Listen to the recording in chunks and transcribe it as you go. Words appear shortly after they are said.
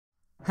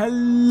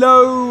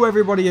Hello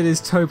everybody, it is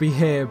Toby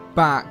here,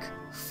 back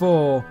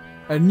for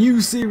a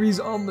new series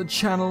on the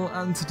channel,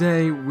 and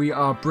today we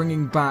are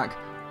bringing back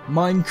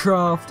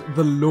Minecraft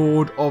The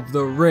Lord of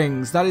the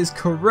Rings. That is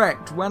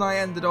correct. When I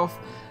ended off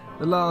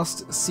the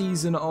last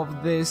season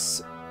of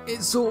this,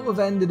 it sort of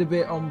ended a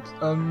bit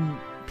on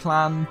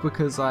planned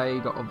because I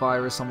got a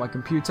virus on my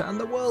computer and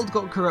the world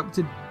got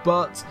corrupted,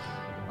 but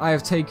I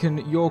have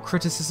taken your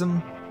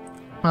criticism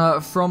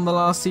from the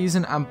last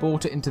season and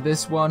brought it into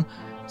this one.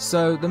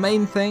 So the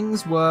main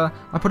things were,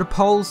 I put a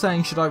poll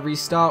saying should I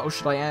restart or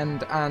should I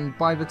end, and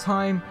by the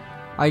time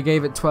I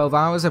gave it 12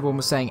 hours everyone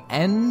was saying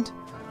end,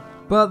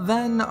 but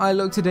then I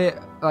looked at it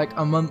like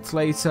a month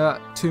later,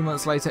 2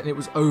 months later, and it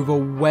was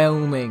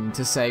overwhelming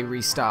to say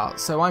restart.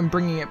 So I'm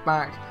bringing it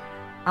back,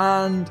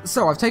 and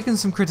so I've taken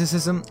some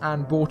criticism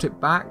and brought it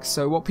back.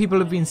 So what people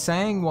have been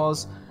saying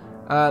was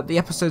the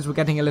episodes were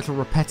getting a little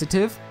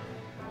repetitive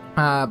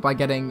by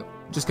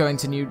just going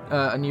to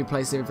a new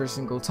place every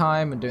single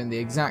time and doing the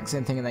exact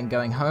same thing and then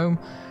going home.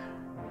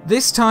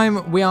 This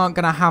time we aren't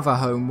going to have a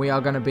home, we are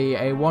going to be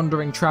a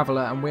wandering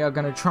traveller, and we are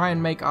going to try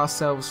and make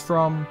ourselves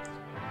from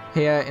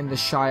here in the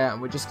Shire,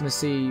 and we're just going to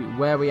see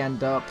where we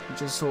end up,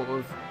 just sort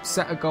of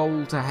set a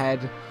goal to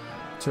head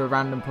to a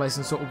random place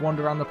and sort of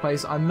wander around the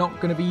place. I'm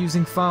not going to be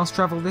using fast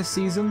travel this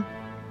season,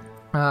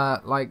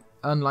 unlike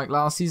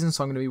last season,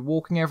 so I'm going to be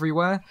walking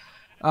everywhere.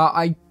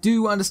 I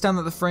do understand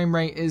that the frame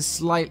rate is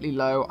slightly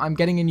low. I'm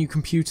getting a new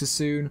computer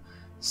soon,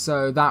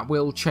 so that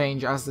will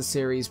change as the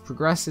series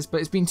progresses.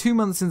 But it's been 2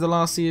 months since the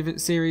last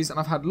series, and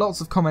I've had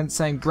lots of comments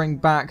saying bring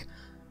back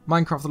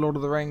Minecraft The Lord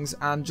of the Rings,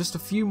 and just a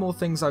few more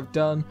things I've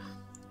done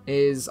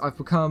is I've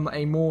become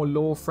a more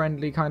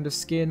lore-friendly kind of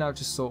skin. I've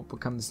just sort of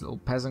become this little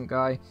peasant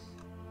guy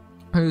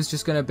who's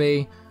just going to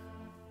be...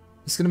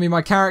 It's going to be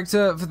my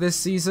character for this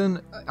season.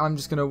 I'm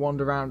just going to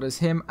wander around as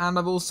him, and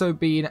I've also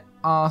been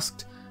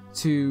asked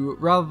to,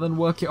 rather than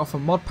work it off a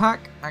mod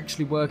pack,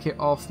 actually work it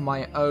off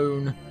my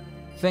own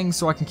thing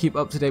so I can keep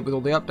up to date with all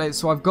the updates.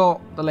 So I've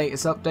got the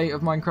latest update of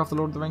Minecraft The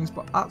Lord of the Rings,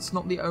 but that's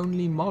not the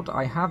only mod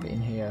I have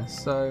in here.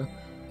 So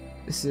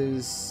this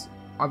is,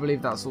 I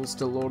believe that's all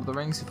still Lord of the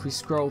Rings. If we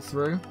scroll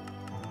through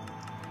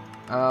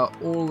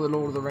all the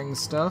Lord of the Rings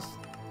stuff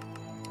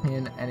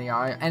in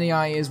NEI.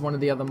 NEI is one of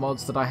the other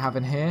mods that I have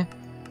in here,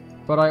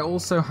 but I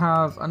also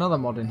have another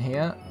mod in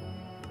here.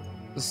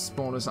 The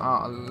spawners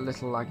are a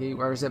little laggy.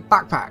 Where is it?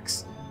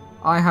 Backpacks!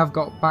 I have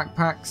got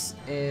backpacks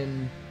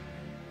in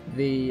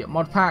the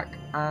mod pack,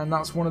 and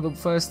that's one of the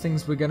first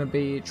things we're going to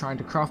be trying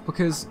to craft,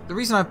 because the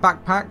reason I have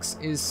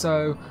backpacks is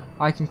so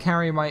I can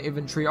carry my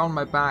inventory on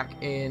my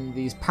back in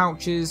these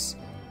pouches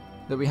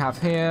that we have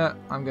here.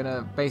 I'm going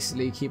to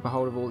basically keep a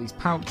hold of all these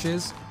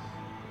pouches,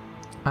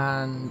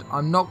 and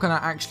I'm not going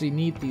to actually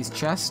need these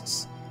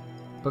chests,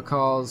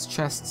 because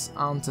chests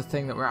aren't a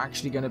thing that we're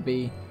actually going to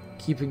be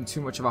keeping too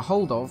much of a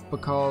hold of,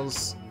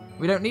 because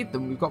we don't need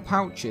them. We've got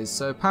pouches,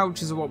 so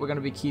pouches are what we're going to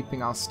be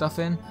keeping our stuff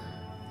in.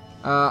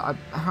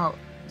 How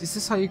is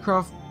this? How you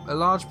craft a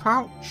large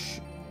pouch?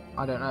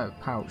 I don't know.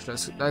 Pouch.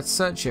 Let's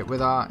search it with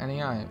our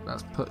NEI.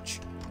 That's pouch.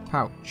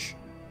 How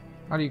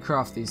do you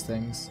craft these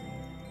things?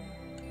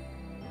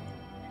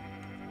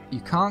 You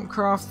can't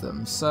craft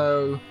them,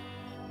 so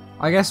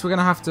I guess we're going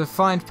to have to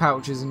find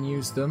pouches and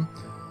use them.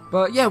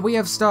 But yeah, we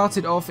have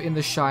started off in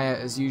the Shire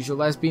as usual.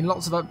 There's been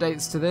lots of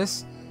updates to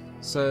this.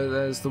 So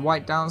there's the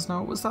White Downs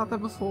now. Was that there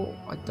before?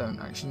 I don't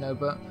actually know,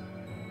 but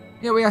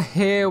yeah, we are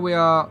here. We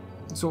are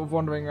sort of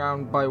wandering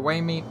around by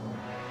Waymeet.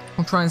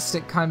 We'll try and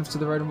stick kind of to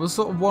the road, and we'll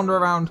sort of wander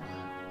around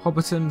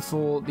Hobbiton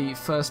for the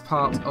first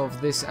part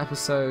of this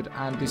episode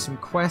and do some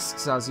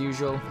quests as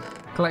usual.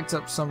 Collect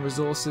up some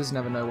resources,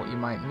 never know what you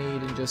might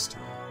need, and just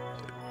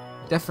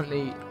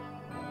definitely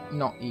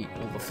not eat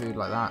all the food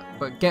like that,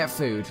 but get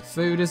food.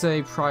 Food is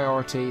a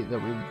priority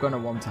that we're going to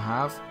want to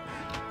have.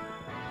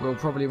 We'll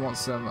probably want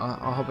some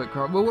a hobbit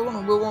craft. We'll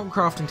want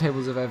crafting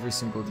tables of every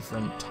single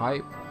different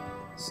type.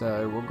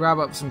 So we'll grab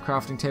up some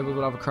crafting tables.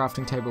 We'll have a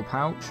crafting table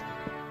pouch,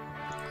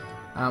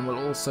 and we'll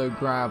also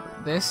grab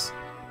this.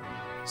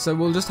 So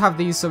we'll just have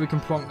these so we can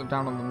plonk them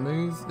down on the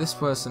move. This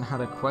person had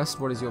a quest.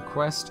 What is your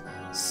quest?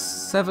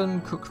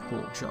 7 cooked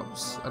pork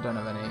chops. I don't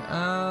have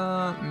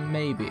any.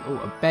 Maybe. Oh,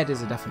 a bed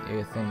is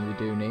definitely a thing we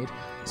do need.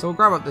 So we'll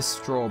grab up this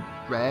straw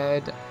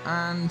bed,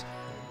 and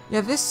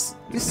yeah, this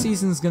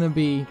season's gonna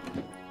be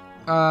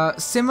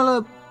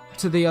similar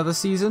to the other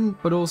season,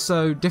 but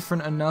also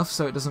different enough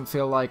so it doesn't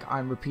feel like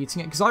I'm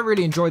repeating it, because I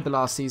really enjoyed the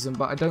last season,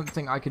 but I don't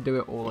think I could do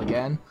it all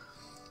again.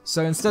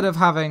 So instead of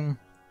having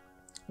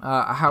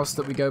a house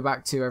that we go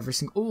back to every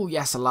single... Oh,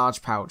 yes, a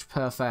large pouch.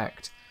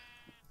 Perfect.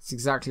 That's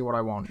exactly what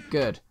I want.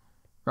 Good.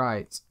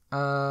 Right.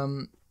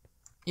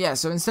 Yeah,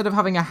 so instead of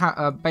having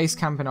a base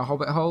camp in a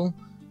hobbit hole...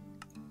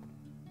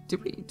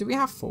 Do we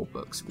have 4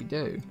 books? We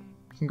do.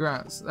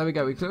 Congrats. There we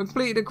go. We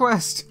completed a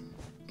quest.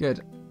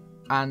 Good.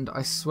 And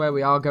I swear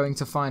we are going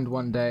to find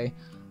one day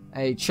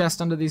a chest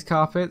under these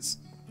carpets.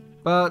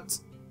 But,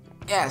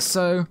 yeah,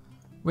 so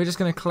we're just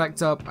going to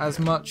collect up as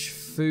much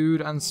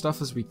food and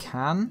stuff as we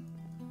can.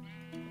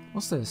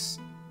 What's this?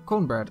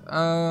 cornbread.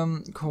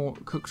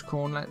 Cooked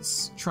corn.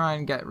 Let's try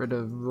and get rid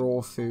of raw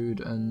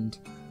food and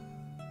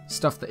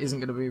stuff that isn't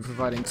going to be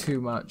providing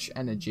too much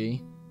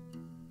energy.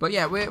 But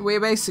yeah, we're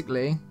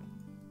basically...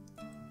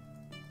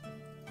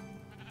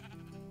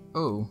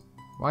 Oh,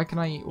 why can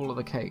I eat all of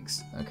the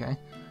cakes? Okay.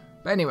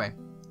 But anyway,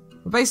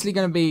 we're basically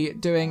going to be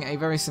doing a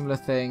very similar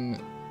thing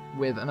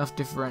with enough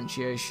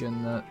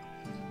differentiation that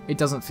it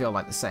doesn't feel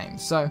like the same.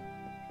 So,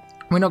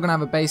 we're not going to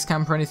have a base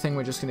camp or anything,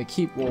 we're just going to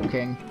keep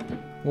walking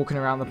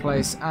around the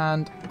place,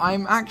 and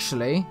I'm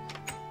actually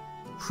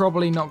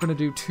probably not going to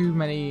do too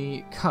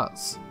many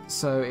cuts,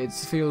 so it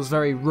feels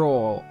very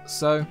raw.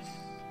 So,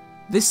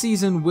 this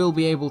season will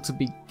be able to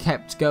be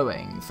kept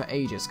going for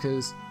ages,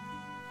 because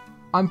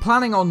I'm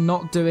planning on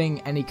not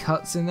doing any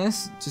cuts in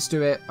this, just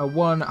do it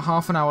a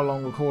half an hour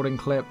long recording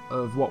clip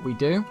of what we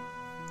do,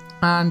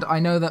 and I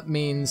know that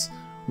means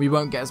we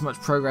won't get as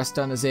much progress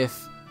done as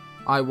if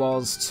I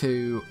was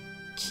to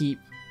keep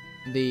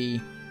the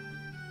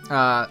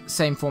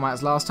same format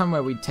as last time,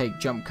 where we'd take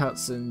jump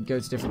cuts and go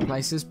to different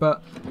places.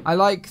 But I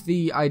like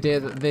the idea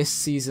that this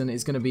season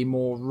is going to be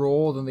more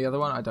raw than the other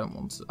one. I don't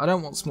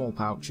want small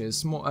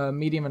pouches.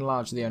 Medium and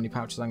large are the only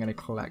pouches I'm going to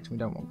collect. We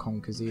don't want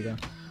conkers either.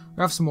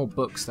 We have some more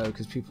books though,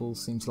 because people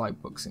seem to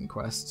like books in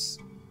quests.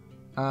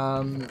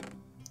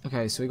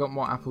 Okay, so we got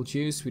more apple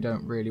juice. We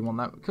don't really want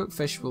that. Cooked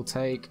fish we'll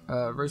take.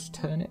 Roast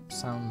turnip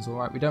sounds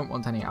alright. We don't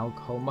want any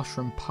alcohol.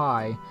 Mushroom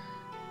pie.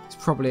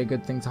 It's probably a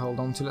good thing to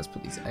hold on to. Let's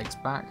put these eggs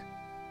back.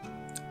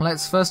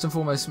 Let's first and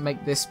foremost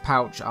make this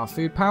pouch our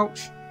food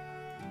pouch.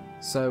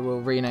 So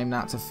we'll rename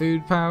that to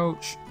food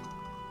pouch.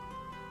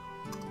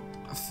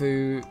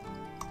 Food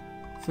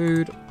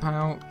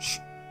pouch.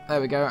 There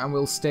we go. And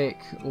we'll stick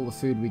all the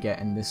food we get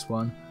in this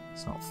one.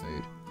 It's not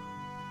food.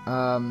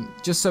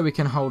 Just so we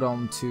can hold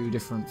on to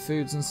different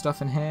foods and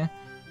stuff in here.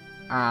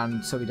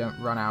 And so we don't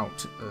run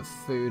out of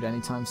food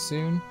anytime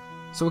soon.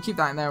 So we'll keep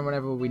that in there, and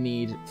whenever we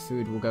need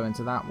food, we'll go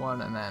into that one,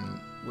 and then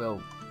I'm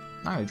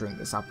going to drink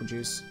this apple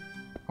juice.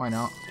 Why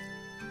not?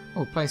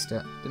 Oh, placed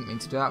it. Didn't mean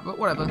to do that, but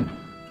whatever.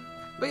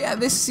 But yeah,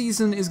 this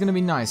season is going to be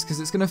nice,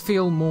 because it's going to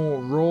feel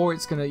more raw.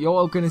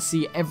 You're going to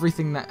see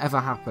everything that ever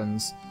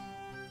happens.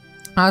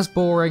 As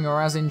boring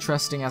or as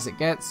interesting as it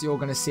gets, you're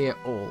going to see it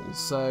all.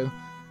 So,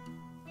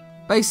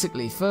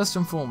 basically, first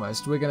and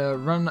foremost, we're going to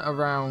run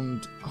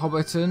around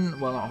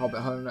Hobbiton, well, not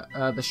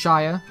Hobbiton, the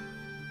Shire,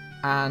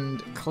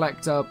 and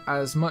collect up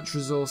as much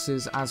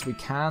resources as we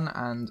can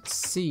and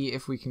see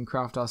if we can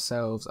craft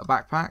ourselves a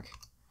backpack.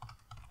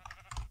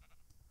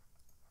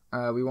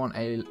 We want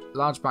a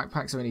large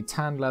backpack, so we need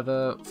tanned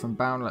leather from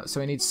bound leather. So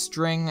we need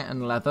string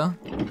and leather,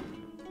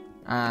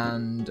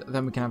 and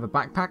then we can have a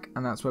backpack,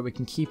 and that's where we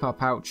can keep our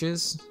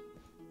pouches.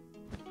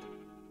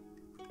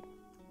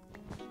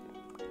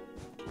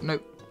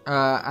 Nope.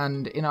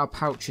 And in our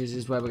pouches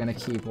is where we're going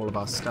to keep all of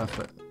our stuff,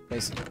 but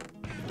basically...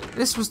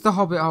 This was the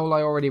hobbit hole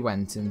I already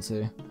went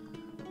into.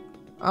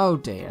 Oh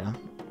dear.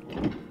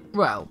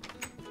 Well,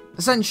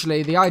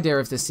 essentially the idea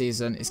of this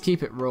season is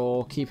keep it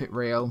raw, keep it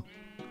real,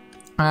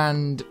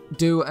 and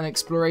do an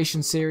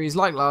exploration series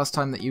like last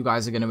time that you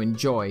guys are going to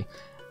enjoy.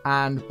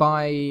 And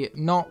by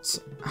not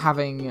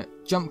having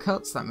jump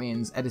cuts, that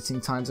means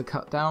editing times are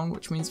cut down,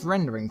 which means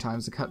rendering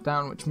times are cut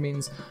down, which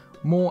means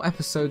more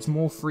episodes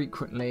more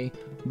frequently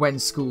when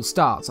school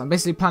starts. I'm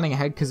basically planning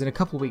ahead because in a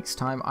couple weeks'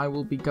 time I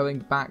will be going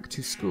back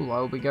to school. I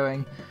will be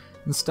going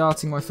and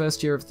starting my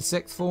first year of the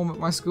 6th form at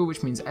my school,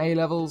 which means A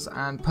levels,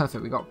 and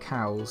perfect, we got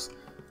cows.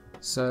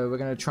 So we're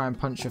going to try and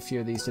punch a few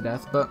of these to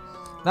death, but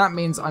that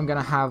means I'm going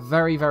to have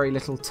very, very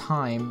little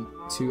time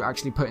to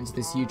actually put into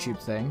this YouTube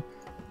thing.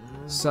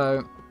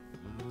 So,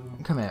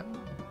 come here.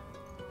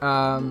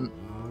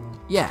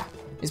 Yeah,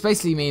 it's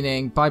basically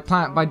meaning by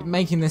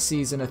making this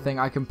season a thing,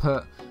 I can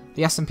put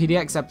the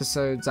SMPDX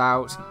episodes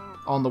out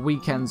on the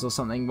weekends or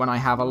something when I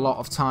have a lot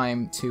of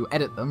time to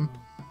edit them,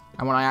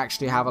 and when I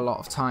actually have a lot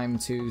of time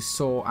to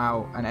sort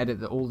out and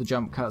edit all the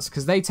jump cuts,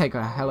 because they take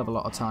a hell of a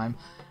lot of time.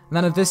 And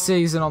then of this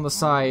season on the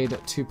side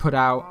to put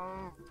out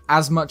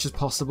as much as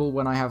possible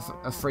when I have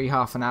a free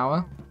half an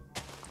hour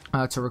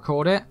to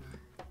record it,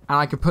 and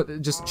I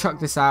could just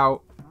chuck this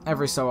out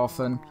every so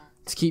often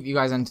to keep you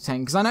guys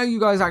entertained, because I know you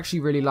guys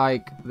actually really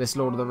like this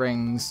Lord of the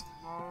Rings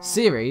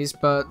series,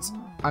 but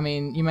I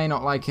mean, you may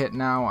not like it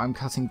now. I'm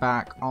cutting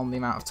back on the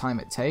amount of time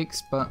it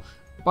takes, but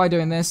by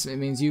doing this, it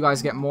means you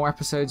guys get more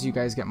episodes, you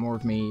guys get more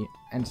of me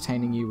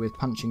entertaining you with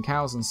punching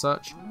cows and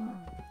such,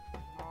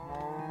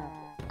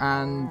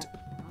 and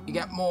you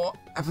get more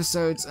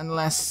episodes and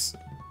less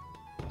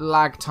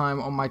lag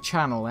time on my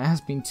channel. There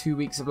has been 2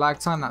 weeks of lag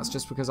time. That's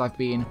just because I've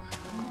been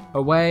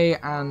away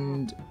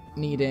and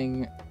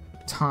needing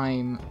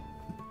time,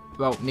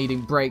 well,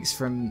 needing breaks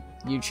from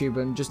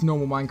YouTube and just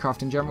normal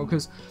Minecraft in general,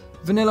 because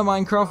vanilla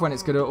Minecraft, when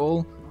it's good at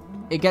all,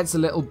 it gets a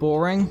little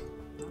boring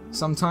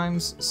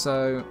sometimes.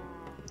 So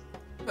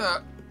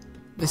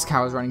this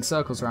cow is running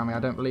circles around me. I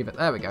don't believe it.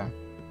 There we go.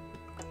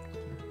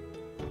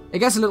 It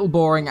gets a little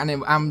boring,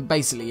 and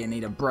basically you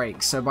need a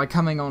break. So by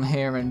coming on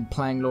here and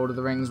playing Lord of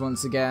the Rings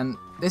once again,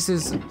 this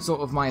is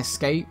sort of my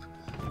escape,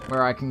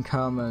 where I can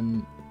come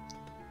and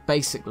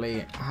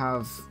basically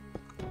have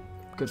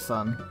good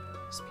fun.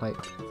 This plate.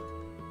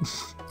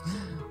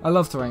 I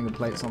love throwing the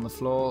plates on the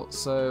floor.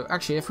 So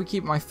actually, if we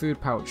keep my food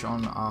pouch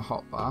on our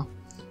hotbar,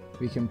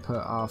 we can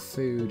put our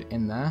food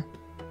in there.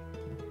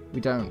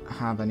 We don't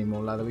have any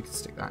more leather. We can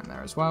stick that in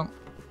there as well.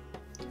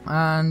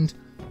 And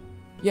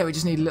yeah, we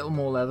just need a little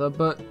more leather,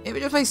 but it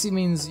just basically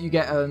means you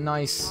get a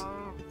nice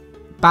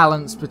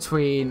balance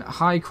between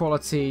high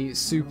quality,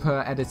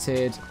 super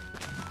edited,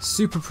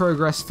 super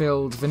progress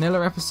filled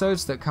vanilla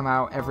episodes that come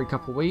out every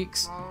couple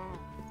weeks,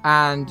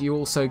 and you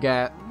also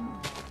get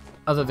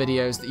other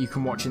videos that you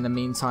can watch in the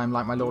meantime,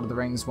 like my Lord of the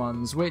Rings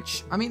ones,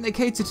 which, I mean, they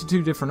cater to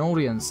two different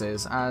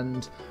audiences,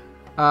 and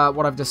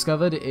what I've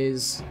discovered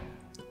is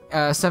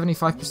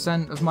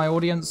 75% of my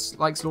audience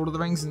likes Lord of the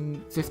Rings,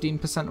 and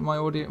 15% of my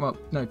audience, well,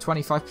 no,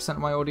 25% of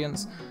my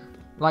audience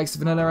likes the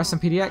vanilla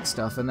SMPDX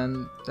stuff, and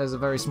then there's a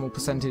very small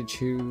percentage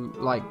who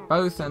like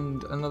both,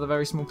 and another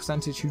very small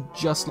percentage who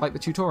just like the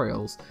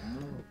tutorials.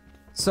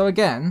 So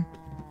again,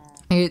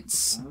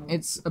 it's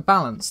a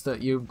balance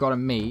that you've got to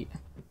meet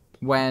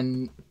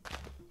when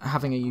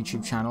having a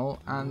YouTube channel,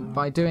 and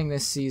by doing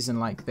this season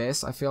like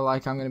this, I feel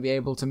like I'm going to be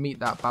able to meet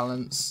that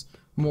balance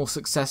more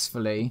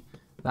successfully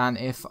than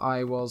if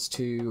I was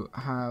to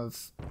have,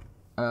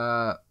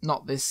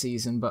 not this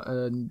season, but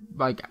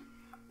like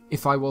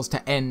if I was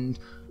to end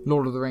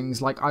Lord of the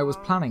Rings like I was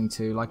planning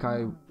to, like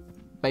I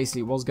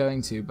basically was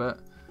going to. But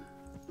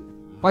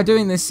by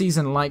doing this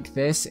season like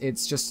this,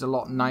 it's just a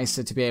lot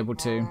nicer to be able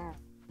to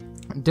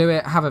do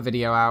it, have a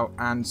video out,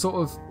 and sort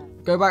of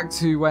go back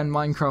to when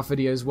Minecraft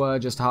videos were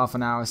just half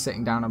an hour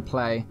sitting down and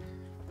play,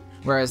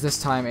 whereas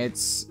this time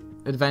it's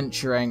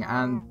adventuring.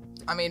 And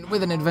I mean,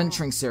 with an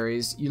adventuring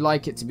series, you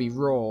like it to be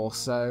raw,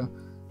 so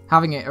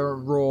having it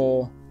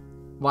raw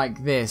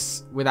like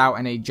this, without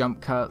any jump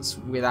cuts,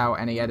 without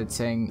any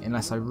editing,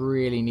 unless I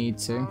really need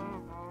to,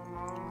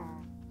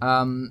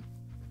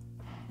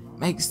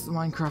 makes the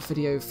Minecraft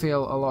video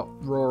feel a lot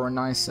rawer and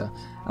nicer.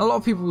 And a lot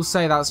of people will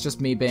say that's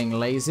just me being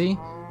lazy,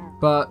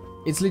 but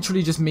it's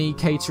literally just me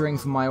catering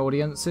for my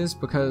audiences,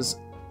 because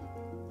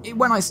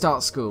when I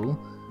start school,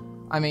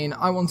 I mean,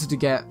 I wanted to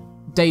get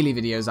daily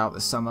videos out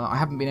this summer. I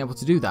haven't been able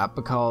to do that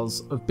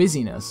because of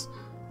busyness,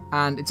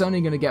 and it's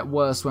only going to get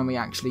worse when we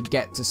actually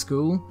get to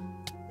school,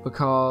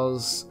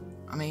 because,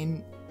 I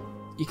mean,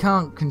 you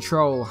can't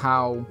control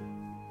how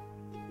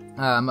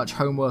much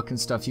homework and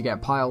stuff you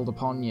get piled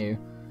upon you.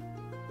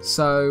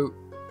 So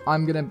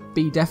I'm going to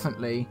be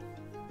definitely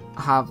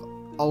have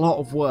a lot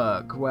of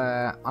work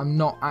where I'm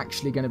not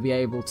actually going to be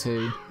able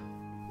to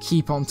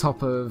keep on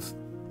top of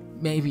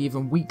maybe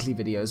even weekly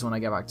videos when I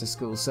get back to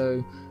school.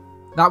 So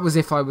that was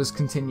if I was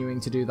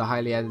continuing to do the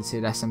highly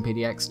edited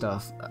SMPDX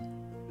stuff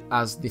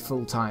as the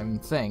full-time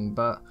thing.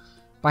 But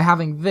by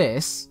having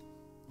this...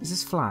 Is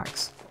this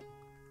flax?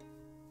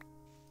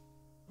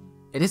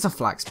 It is a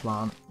flax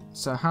plant.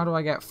 So how do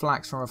I get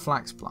flax from a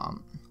flax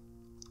plant?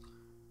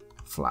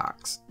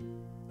 Flax.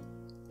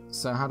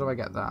 So how do I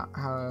get that?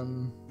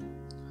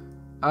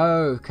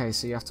 Oh, okay,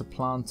 so you have to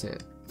plant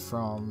it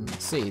from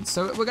seeds.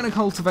 So we're going to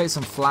cultivate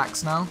some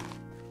flax now,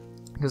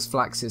 because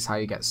flax is how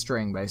you get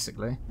string,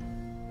 basically.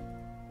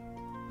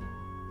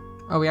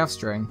 Oh, we have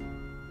string,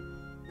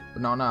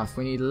 but not enough.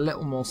 We need a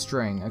little more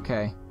string.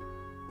 Okay.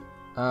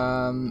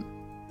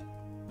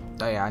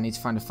 Oh yeah, I need to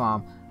find a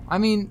farm. I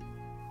mean,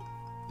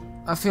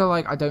 I feel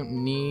like I don't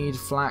need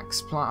flax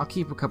plant. I'll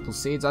keep a couple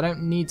seeds. I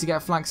don't need to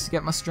get flax to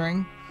get my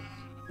string,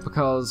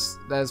 because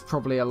there's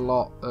probably a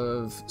lot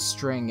of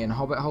string in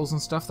hobbit holes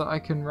and stuff that I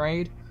can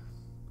raid.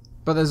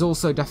 But there's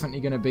also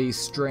definitely going to be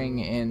string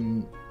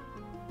in,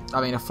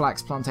 I mean, a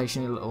flax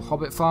plantation in a little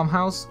hobbit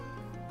farmhouse.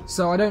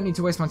 So I don't need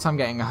to waste my time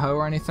getting a hoe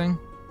or anything.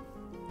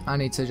 I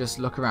need to just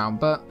look around.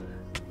 But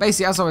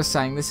basically, as I was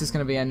saying, this is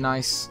going to be a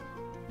nice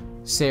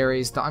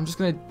series that I'm just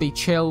going to be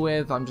chill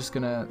with. I'm just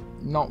going to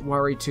not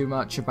worry too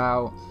much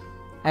about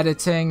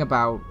editing,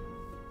 about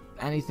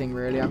anything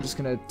really. I'm just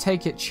going to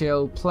take it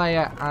chill, play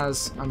it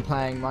as I'm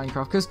playing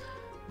Minecraft, because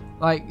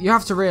like, you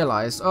have to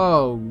realize,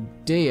 oh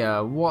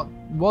dear,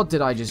 what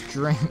did I just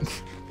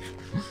drink?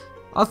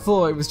 I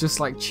thought it was just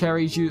like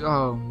cherry juice.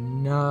 Oh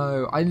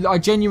no, I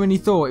genuinely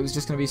thought it was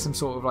just going to be some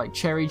sort of like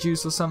cherry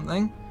juice or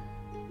something,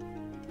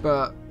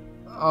 but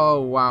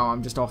oh wow,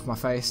 I'm just off my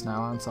face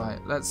now, aren't I?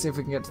 Let's see if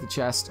we can get to the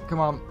chest. Come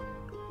on.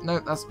 No,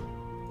 that's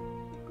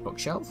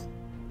bookshelf.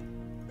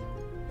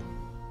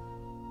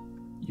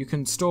 You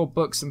can store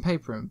books and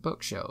paper in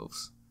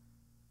bookshelves.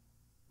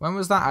 When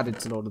was that added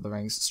to Lord of the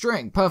Rings?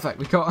 String! Perfect,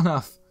 we got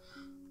enough.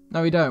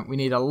 No, we don't. We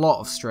need a lot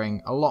of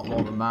string. A lot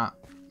more than that.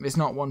 It's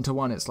not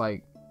one-to-one, it's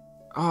like...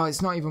 Oh,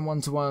 it's not even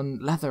one-to-one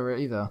leather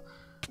either.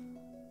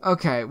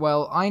 Okay,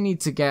 well, I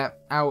need to get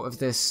out of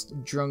this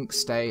drunk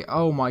state.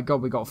 Oh my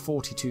god, we got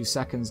 42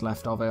 seconds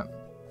left of it.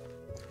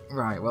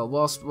 Right, well,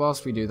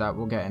 whilst we do that,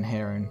 we'll get in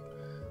here and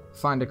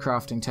find a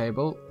crafting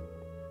table.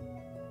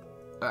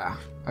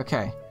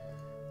 Okay.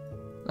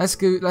 Let's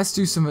do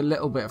a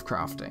little bit of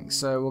crafting.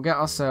 So we'll get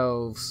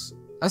ourselves...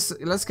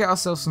 Let's get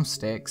ourselves some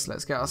sticks.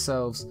 Let's get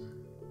ourselves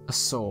a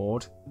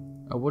sword.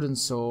 A wooden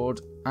sword.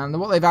 And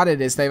what they've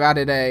added is they've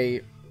added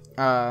a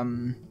a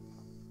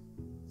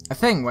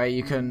thing where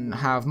you can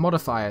have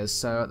modifiers.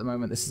 So at the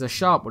moment this is a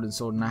sharp wooden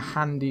sword and a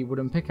handy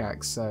wooden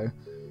pickaxe, so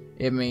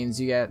it means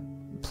you get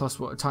plus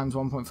what times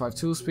 1.5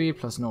 tool speed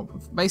plus 0.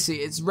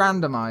 Basically it's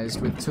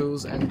randomized with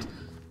tools, and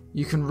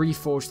you can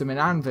reforge them in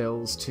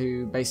anvils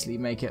to basically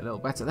make it a little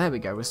better. There we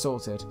go, we're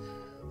sorted.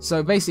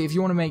 So basically if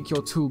you want to make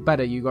your tool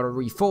better, you got to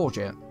reforge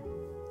it,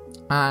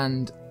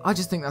 and I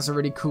just think that's a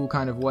really cool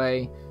kind of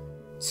way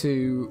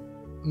to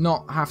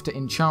not have to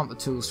enchant the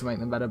tools to make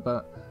them better,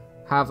 but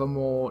have a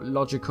more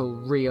logical,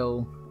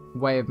 real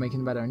way of making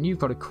them better. And you've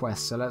got a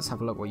quest, so let's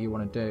have a look what you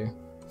want to do.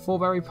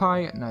 4-berry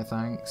pie? No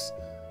thanks.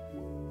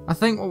 I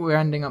think what we're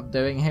ending up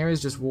doing here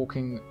is just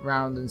walking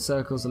around in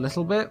circles a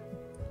little bit,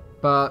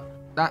 but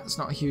that's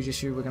not a huge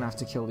issue. We're going to have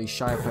to kill these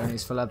Shire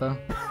ponies for leather.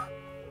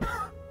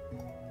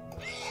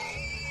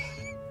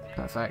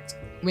 Perfect.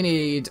 We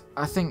need,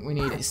 I think we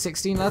need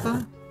 16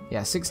 leather?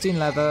 Yeah, 16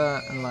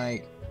 leather and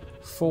like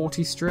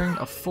 40 string.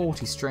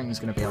 40 string is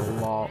going to be a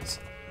lot.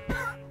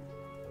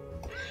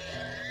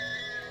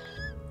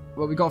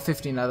 Well, we got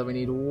 15 leather, we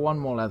need 1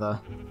 more leather,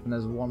 and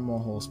there's 1 more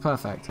horse.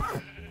 Perfect.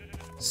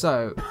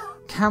 So,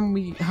 how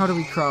do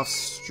we craft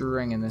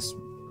string in this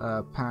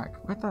pack?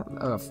 Where'd that,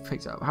 oh, I've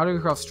picked it up. How do we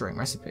craft string?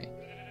 Recipe.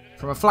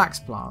 From a flax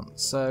plant.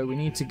 So, we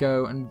need to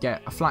go and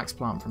get a flax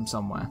plant from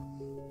somewhere.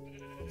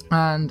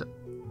 And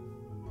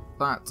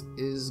that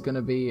is going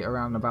to be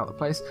around about the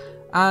place.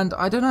 And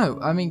I don't know,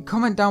 I mean,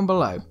 comment down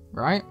below,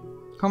 right?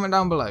 Comment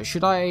down below.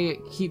 Should I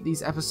keep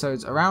these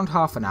episodes around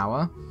half an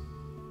hour?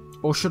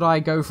 Or should I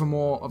go for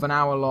more of an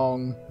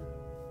hour-long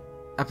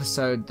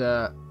episode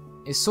that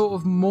is sort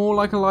of more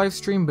like a live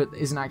stream, but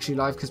isn't actually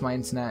live because my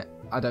internet,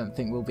 I don't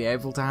think, will be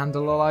able to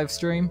handle a live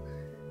stream.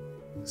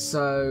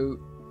 So,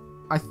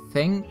 I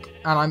think,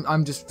 and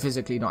I'm just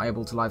physically not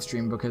able to live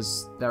stream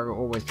because there are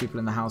always people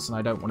in the house and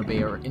I don't want to be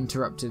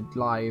interrupted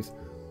live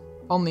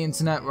on the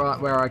internet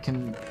where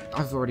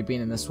I've already been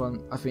in this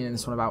one. I've been in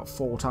this one about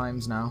 4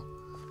 times now.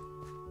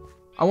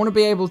 I want to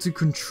be able to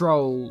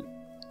control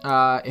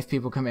if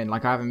people come in,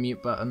 like I have a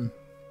mute button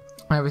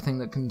and everything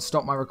that can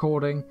stop my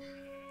recording,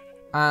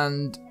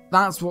 and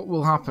that's what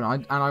will happen.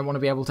 And I want to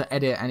be able to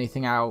edit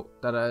anything out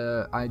that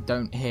I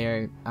don't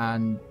hear,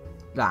 and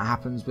that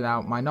happens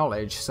without my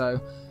knowledge.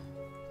 So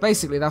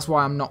basically that's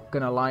why I'm not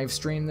going to live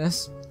stream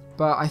this,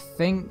 but I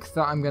think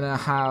that I'm going to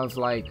have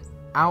like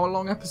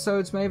hour-long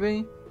episodes,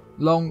 maybe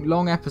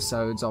long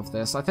episodes of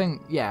this. I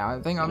think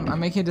I'm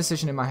making a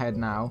decision in my head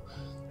now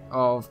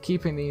of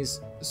keeping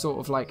these sort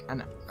of like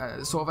an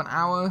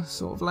hour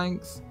sort of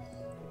length.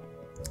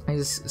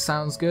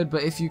 Sounds good,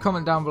 but if you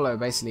comment down below,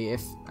 basically,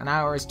 if an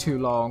hour is too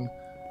long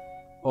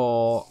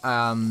or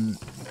an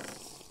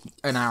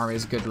hour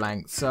is good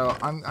length. So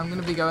I'm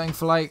going to be going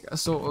for like a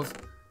sort of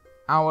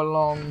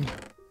hour-long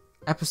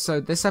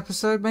episode, this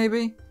episode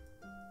maybe,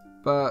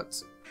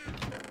 but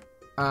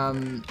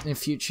in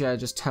future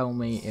just tell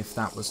me if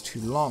that was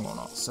too long or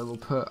not. So we'll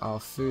put our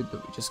food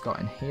that we just got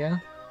in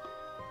here.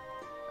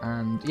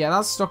 And yeah,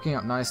 that's stocking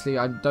up nicely.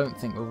 I don't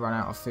think we'll run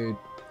out of food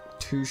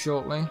too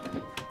shortly.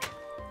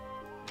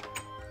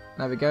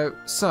 There we go.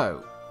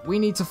 So, we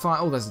need to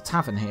find... Oh, there's a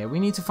tavern here. We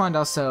need to find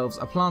ourselves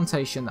a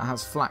plantation that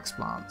has flax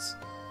plants.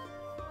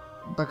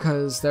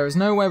 Because there is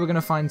no way we're going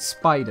to find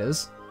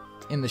spiders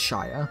in the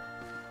Shire.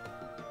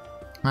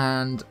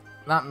 And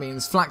that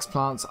means flax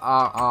plants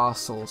are our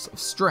source of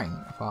string,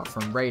 apart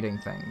from raiding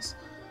things.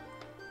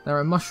 There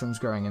are mushrooms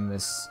growing in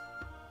this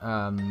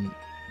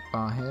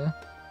bar here.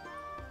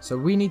 So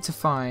we need to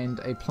find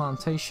a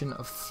plantation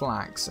of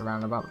flax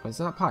around about the place. Is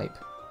that a pipe?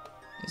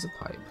 It's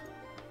a pipe.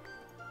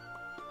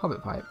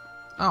 Hobbit pipe.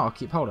 Oh, I'll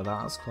keep hold of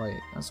that. That's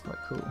quite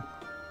cool.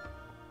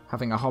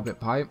 Having a hobbit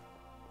pipe.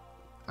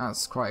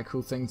 That's quite a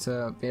cool thing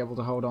to be able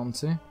to hold on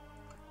to.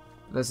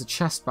 There's a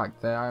chest back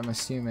there, I'm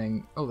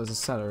assuming. Oh, there's a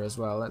cellar as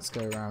well. Let's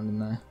go around in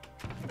there.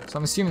 So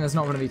I'm assuming there's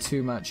not going to be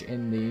too much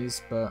in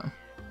these, but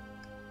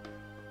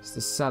it's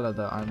the cellar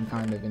that I'm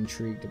kind of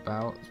intrigued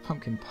about. There's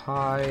pumpkin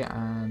pie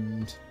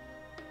and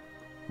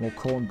more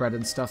cornbread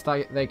and stuff.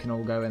 They can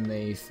all go in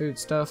the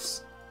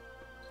foodstuffs.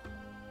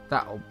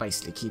 That'll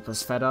basically keep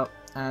us fed up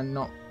and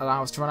not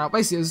allow us to run out.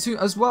 Basically,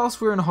 as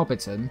whilst we're in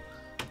Hobbiton,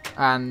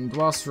 and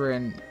whilst we're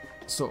in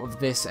sort of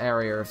this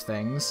area of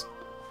things,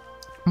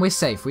 we're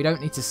safe. We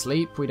don't need to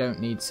sleep. We don't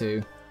need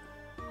to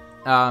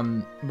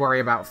worry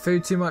about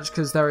food too much,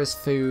 because there is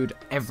food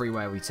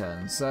everywhere we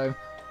turn. So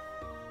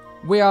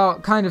we are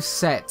kind of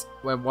set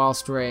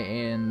whilst we're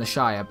in the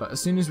Shire, but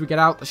as soon as we get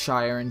out the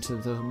Shire into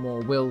the more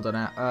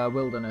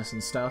wilderness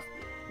and stuff,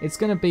 it's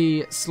going to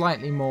be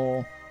slightly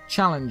more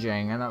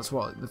challenging. And that's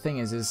what the thing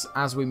is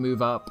as we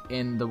move up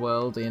in the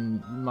world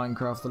in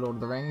Minecraft The Lord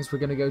of the Rings, we're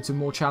going to go to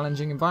more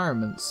challenging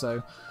environments.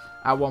 So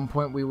at one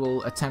point we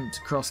will attempt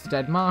to cross the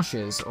Dead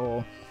Marshes,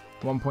 or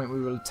at one point we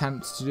will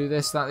attempt to do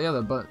this, that, the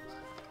other. But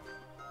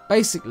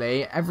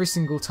basically every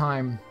single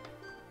time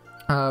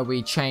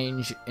we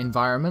change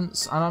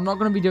environments, and I'm not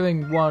going to be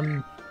doing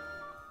one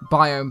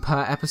biome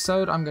per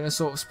episode, I'm going to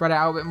sort of spread it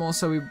out a bit more,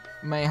 so we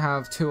may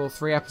have 2 or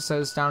 3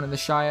 episodes down in the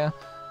Shire,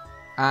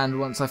 And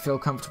once I feel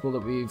comfortable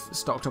that we've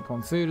stocked up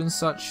on food and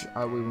such,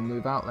 we will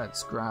move out.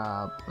 Let's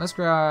grab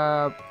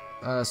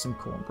some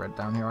cornbread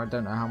down here. I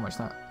don't know how much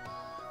that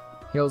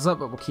heals up,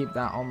 but we'll keep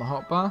that on the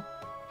hotbar.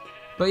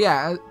 But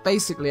yeah,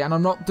 basically, and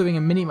I'm not doing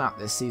a mini-map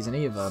this season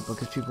either,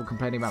 because people are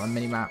complaining about the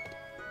mini-map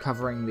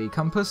covering the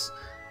compass.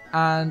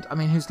 And, I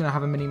mean, who's going to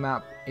have a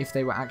mini-map if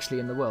they were actually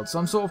in the world? So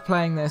I'm sort of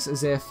playing this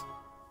as if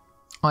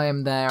I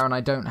am there and I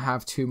don't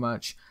have too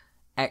much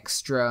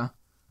extra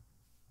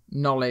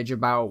knowledge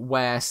about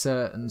where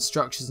certain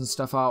structures and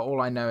stuff are. All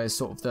I know is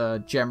sort of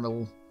the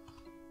general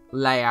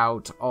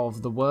layout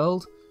of the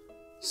world.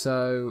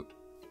 So,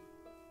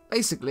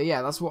 basically,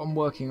 yeah, that's what I'm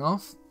working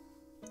off.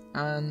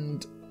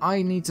 And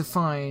I need to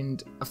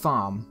find a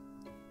farm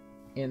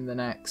in the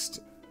next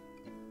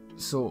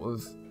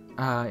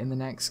in the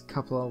next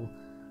couple of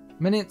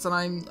minutes,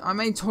 and I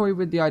may toy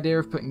with the idea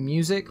of putting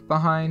music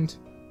behind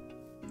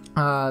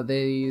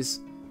these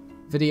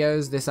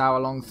videos, this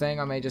hour-long thing.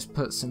 I may just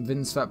put some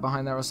Vindsvept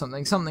behind there or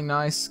something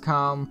nice,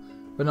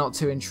 calm, but not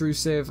too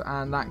intrusive,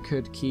 and that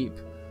could keep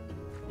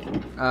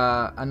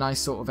a nice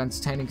sort of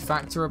entertaining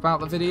factor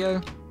about the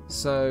video.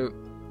 So,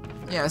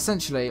 yeah,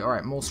 essentially,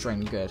 alright, more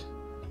string, good.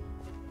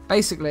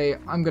 Basically,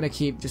 I'm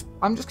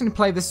just gonna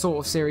play this sort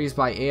of series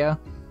by ear,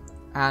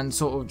 and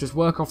sort of just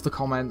work off the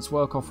comments,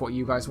 work off what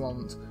you guys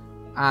want,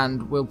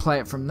 and we'll play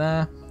it from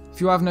there.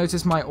 If you have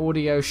noticed, my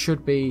audio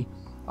should be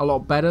a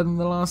lot better than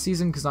the last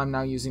season, because I'm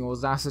now using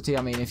Audacity.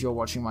 I mean, if you're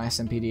watching my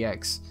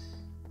SMPDX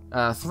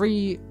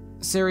 3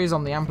 series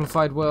on the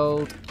Amplified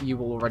World, you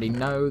will already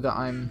know that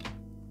I'm...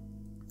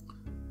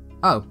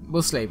 Oh,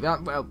 we'll sleep.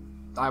 Well,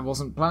 I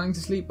wasn't planning to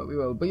sleep, but we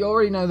will. But you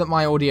already know that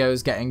my audio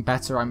is getting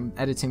better. I'm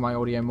editing my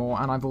audio more,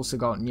 and I've also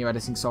got new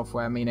editing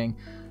software, meaning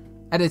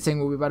editing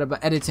will be better,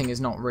 but editing is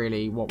not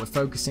really what we're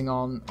focusing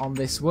on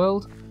this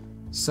world.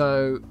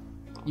 So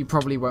you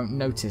probably won't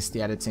notice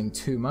the editing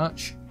too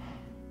much.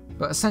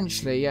 But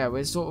essentially, yeah,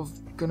 we're sort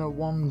of going to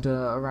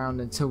wander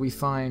around until we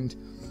find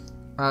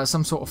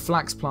some sort of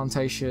flax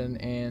plantation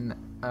in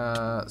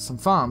some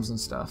farms and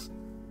stuff.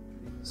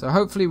 So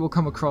hopefully we'll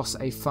come across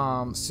a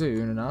farm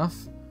soon enough.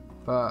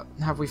 But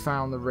have we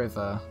found the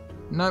river?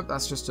 Nope,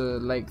 that's just a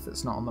lake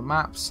that's not on the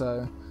map,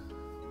 so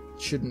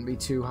it shouldn't be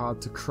too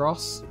hard to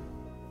cross.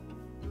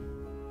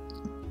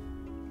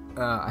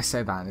 I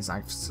say that and it's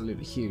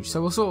absolutely huge.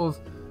 So we'll sort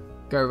of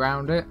go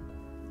around it.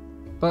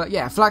 But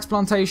yeah, flax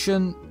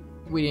plantation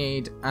we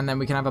need, and then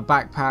we can have a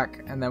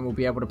backpack, and then we'll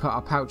be able to put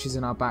our pouches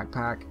in our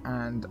backpack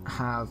and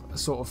have a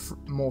sort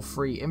of more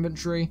free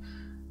inventory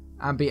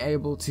and be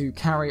able to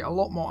carry a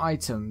lot more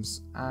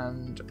items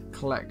and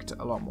collect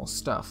a lot more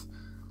stuff.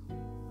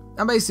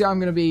 And basically I'm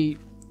going to be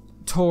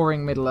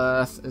touring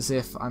Middle-earth as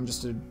if I'm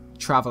just a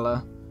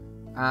traveller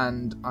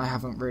and I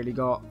haven't really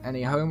got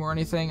any home or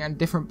anything, and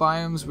different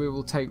biomes we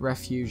will take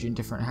refuge in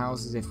different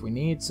houses if we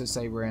need. So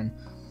say we're in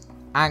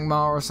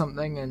Angmar or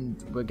something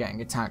and we're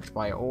getting attacked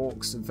by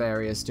orcs of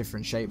various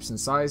different shapes and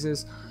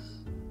sizes,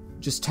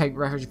 just take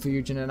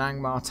refuge in an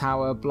Angmar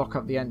tower, block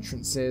up the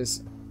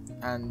entrances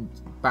and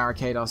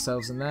barricade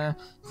ourselves in there.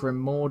 If we're in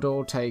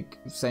Mordor,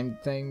 same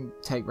thing,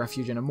 take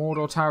refuge in a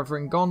Mordor tower. If we're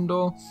in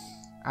Gondor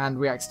and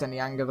we accidentally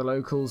anger the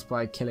locals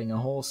by killing a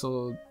horse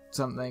or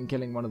something,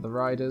 killing one of the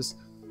riders.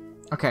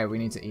 Okay, we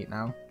need to eat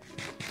now.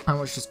 How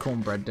much does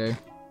cornbread do?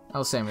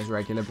 Oh, same as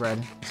regular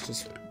bread. It's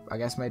just, I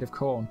guess, made of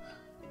corn.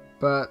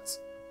 But,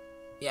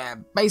 yeah,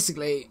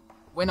 basically,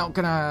 we're not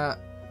going to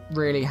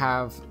really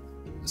have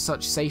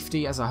such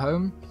safety as a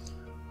home.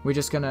 We're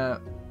just going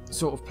to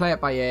sort of play it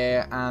by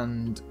ear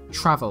and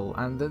travel.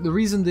 And the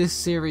reason this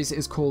series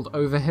is called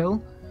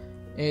Overhill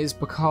is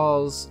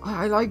because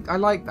I like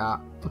that.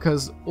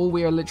 Because all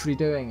we are literally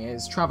doing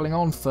is travelling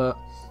on foot,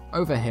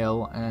 over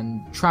hill,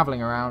 and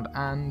travelling around,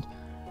 and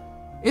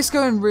it's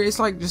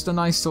like just a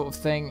nice sort of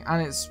thing,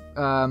 and it's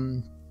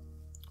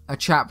a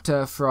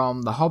chapter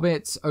from The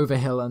Hobbit.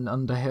 Overhill and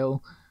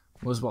Underhill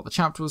was what the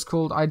chapter was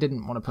called. I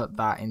didn't want to put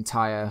that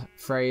entire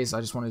phrase, I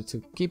just wanted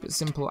to keep it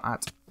simple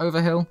at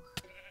Overhill,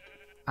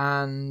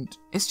 and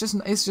it's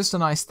just a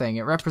nice thing.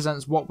 It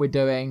represents what we're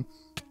doing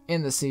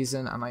in the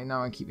season, and I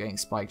know I keep getting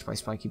spiked by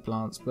spiky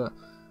plants, but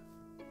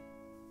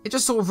it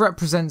just sort of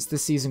represents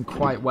this season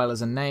quite well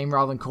as a name,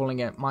 rather than calling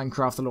it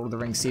Minecraft The Lord of the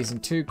Rings Season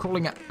 2.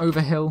 Calling it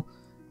Overhill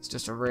is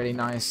just a really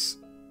nice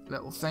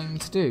little thing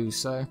to do,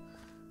 so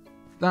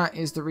that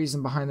is the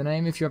reason behind the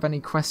name. If you have any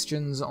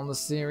questions on the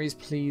series,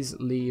 please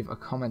leave a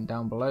comment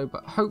down below,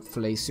 but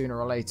hopefully, sooner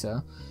or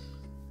later,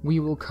 we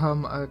will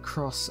come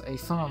across a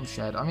farm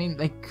shed. I mean,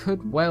 they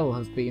could well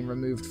have been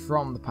removed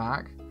from the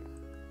pack.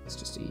 Let's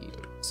just eat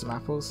some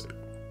apples.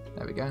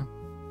 There we go.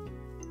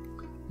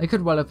 They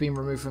could well have been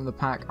removed from the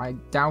pack. I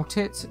doubt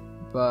it,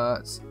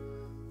 but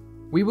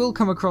we will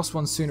come across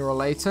one sooner or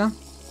later.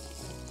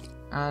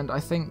 And I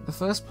think the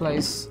first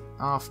place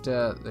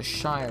after the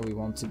Shire we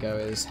want to go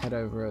is head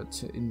over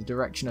in the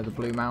direction of the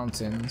Blue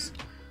Mountains,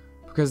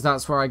 because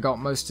that's where I got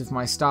most of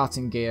my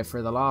starting gear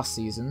for the last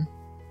season.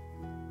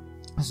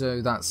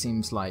 So that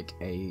seems like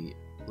a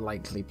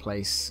likely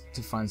place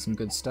to find some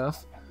good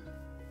stuff.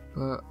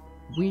 But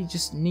we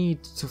just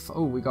need to...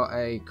 Oh, we got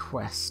a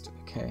quest.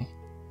 Okay.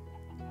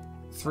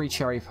 3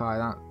 cherry pie.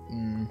 That...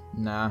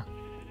 nah.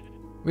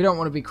 We don't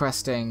want to be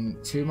questing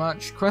too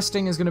much.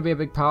 Questing is going to be a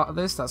big part of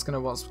this. That's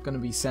what's going to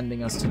be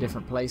sending us to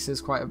different places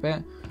quite a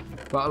bit.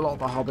 But a lot of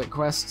the Hobbit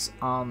quests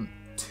aren't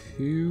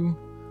too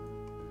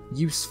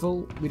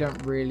useful. We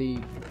don't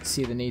really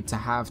see the need to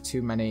have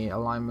too many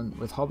alignment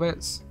with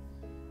Hobbits.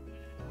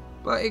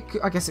 But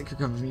I guess it could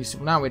come from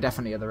useful. Now we're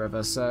definitely at the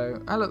river, so...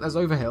 Oh, look, there's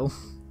Overhill.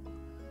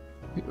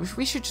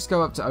 We should just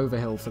go up to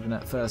Overhill for the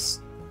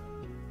first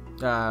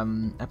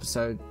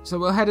episode. So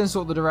we'll head in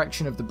sort of the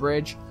direction of the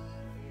bridge.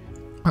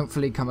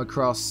 Hopefully come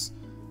across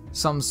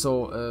some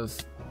sort of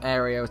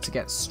area to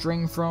get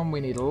string from.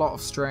 We need a lot of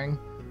string.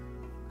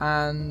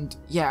 And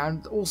yeah,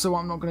 and also what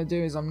I'm not going to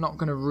do is I'm not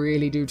going to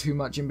really do too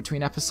much in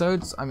between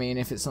episodes. I mean,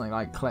 if it's something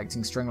like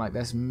collecting string like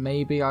this,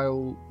 maybe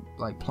I'll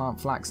like plant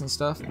flax and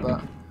stuff,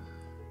 but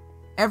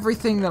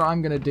everything that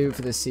I'm going to do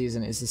for this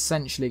season is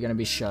essentially going to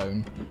be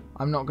shown.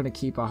 I'm not going to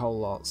keep a whole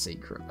lot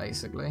secret,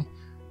 basically.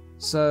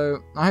 So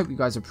I hope you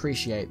guys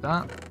appreciate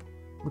that,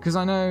 because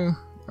I know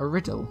a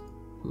riddle.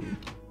 Ooh.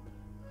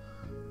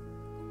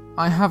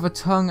 I have a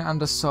tongue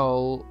and a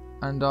soul,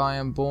 and I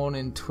am born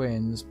in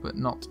twins, but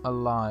not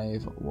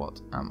alive.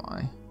 What am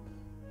I?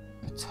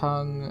 A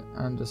tongue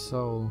and a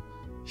soul.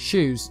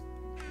 Shoes.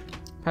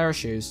 Pair of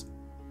shoes.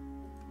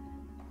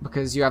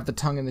 Because you have the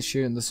tongue in the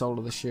shoe and the sole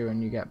of the shoe,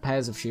 and you get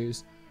pairs of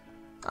shoes.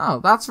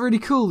 Oh, that's really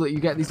cool that you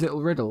get these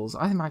little riddles.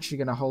 I'm actually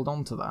going to hold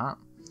on to that.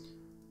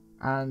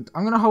 And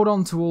I'm going to hold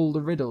on to all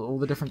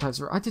the different types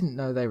of... I didn't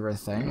know they were a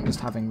thing, just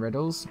having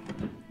riddles.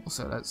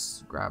 Also,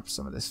 let's grab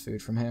some of this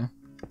food from here.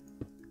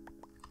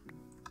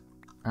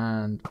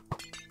 And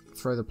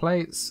throw the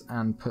plates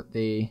and put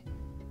the...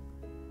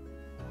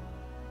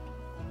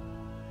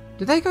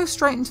 Did they go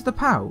straight into the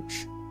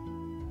pouch?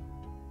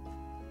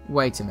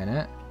 Wait a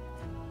minute.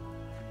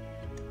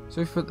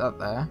 So we put that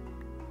there.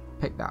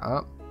 Pick that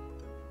up.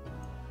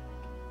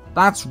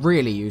 That's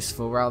really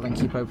useful rather than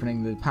keep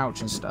opening the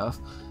pouch and stuff.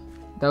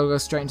 They'll go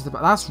straight into the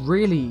pouch.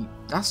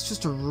 That's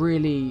just a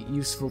really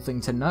useful thing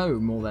to know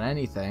more than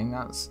anything.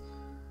 That's...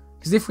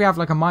 Because if we have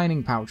like a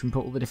mining pouch and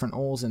put all the different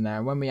ores in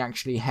there, when we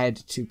actually head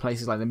to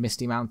places like the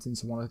Misty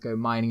Mountains and want to go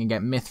mining and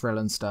get mithril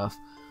and stuff,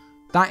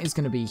 that is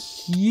going to be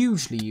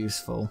hugely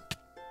useful.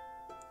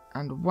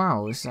 And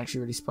wow, this is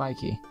actually really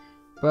spiky.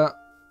 But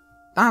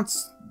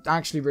that's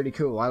actually really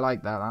cool. I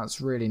like that. That's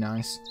really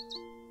nice.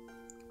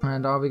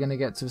 And are we going to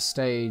get to a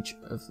stage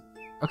of...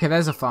 Okay,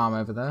 there's a farm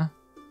over there.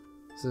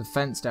 It's a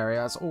fenced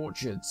area. That's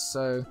orchards.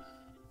 So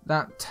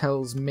that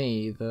tells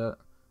me that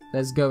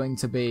there's going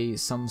to be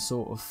some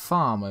sort of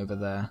farm over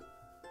there.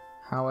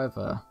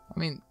 However, I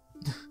mean,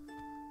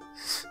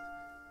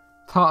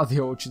 part of the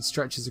orchard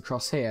stretches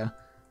across here.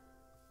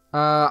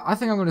 I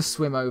think I'm going to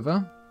swim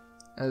over,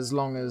 as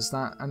long as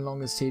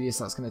tedious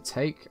that's going to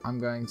take, I'm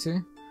going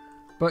to.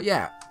 But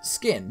yeah,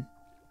 skin.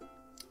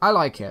 I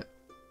like it.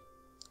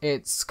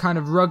 It's kind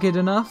of rugged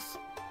enough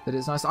that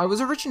it's nice. I was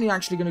originally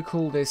actually going to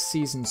call this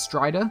season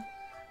Strider,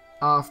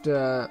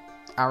 after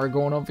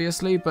Aragorn,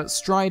 obviously, but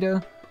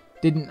Strider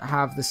didn't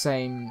have the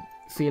same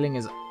feeling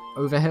as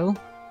Overhill,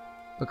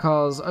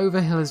 because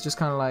Overhill is just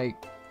kind of like,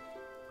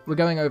 we're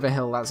going over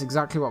hill, that's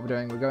exactly what we're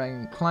doing. We're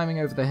going climbing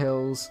over the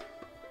hills,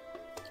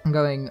 and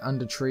going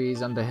under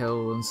trees, under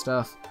hill and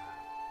stuff.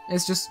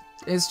 It's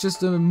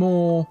just a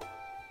more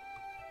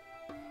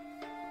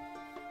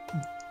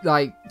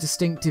like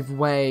distinctive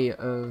way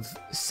of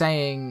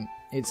saying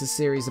it's a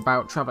series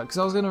about travel. Because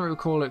I was going to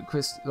call it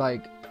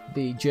like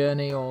the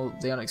journey or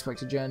the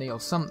unexpected journey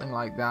or something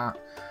like that,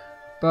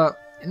 but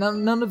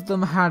none of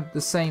them had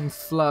the same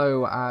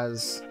flow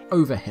as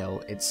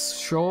Overhill. It's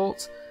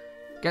short,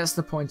 gets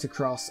the point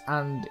across,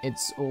 and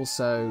it's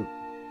also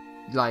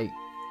like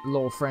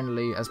lore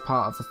friendly as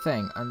part of the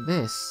thing. And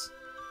is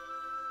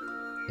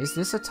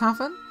this a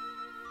tavern?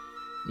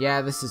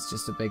 Yeah, this is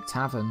just a big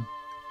tavern.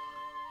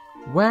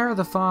 Where are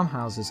the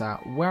farmhouses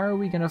at? Where are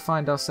we going to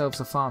find ourselves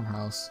a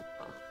farmhouse?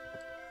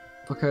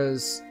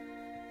 Because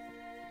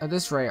at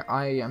this rate,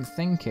 I am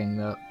thinking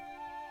that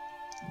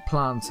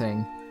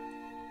planting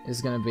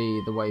is going to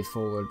be the way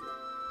forward.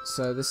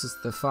 So this is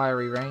the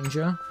Fiery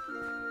Ranger.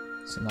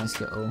 It's a nice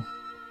little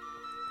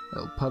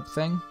pub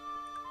thing.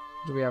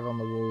 What do we have on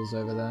the walls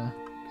over there?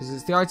 Because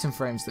it's the item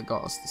frames that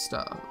got us the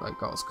stuff, like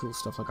got us cool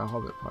stuff like a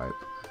hobbit pipe.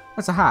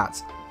 That's a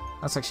hat.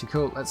 That's actually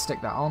cool. Let's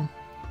stick that on.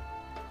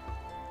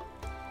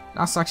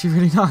 That's actually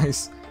really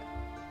nice.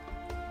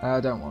 I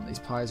don't want these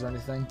pies or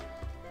anything.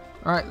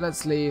 Alright,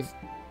 let's leave.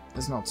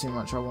 There's not too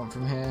much I want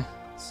from here.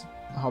 It's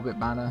a hobbit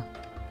banner.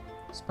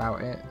 That's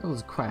about it. Oh,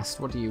 there's a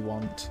quest. What do you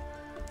want?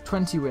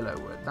 20 willow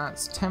wood.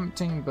 That's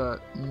tempting,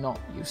 but not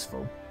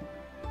useful.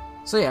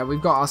 So yeah,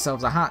 we've got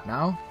ourselves a hat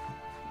now.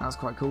 That's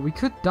quite cool. We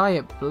could dye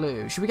it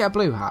blue. Should we get a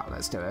blue hat?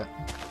 Let's do it.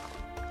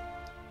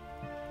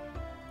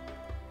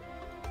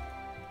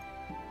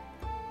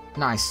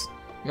 Nice.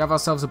 We have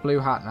ourselves a blue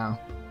hat now.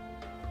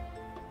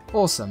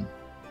 Awesome.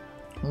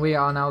 We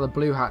are now the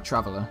blue hat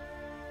traveller.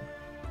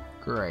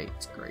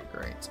 Great, great,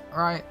 great.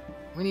 Alright,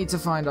 we need to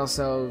find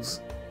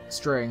ourselves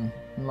string,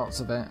 and lots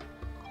of it.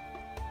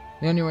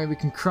 The only way we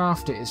can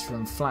craft it is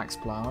from flax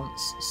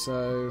plants,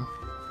 so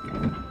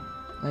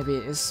maybe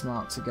it is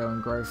smart to go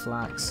and grow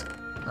flax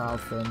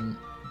rather than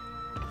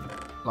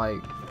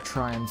like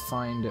try and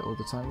find it all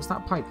the time. Was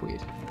that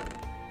pipeweed?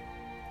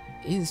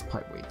 It is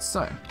pipeweed.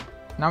 So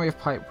now we have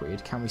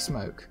pipeweed. Can we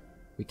smoke?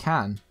 We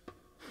can.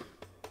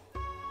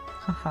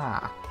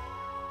 Haha.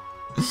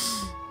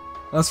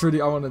 That's really.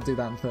 I want to do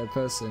that in third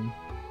person.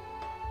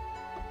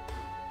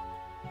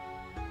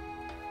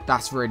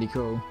 That's really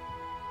cool.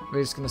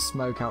 We're just gonna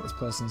smoke out this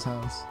person's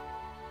house.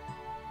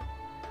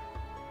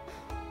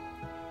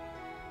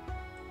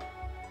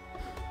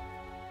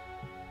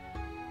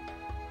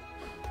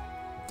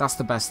 That's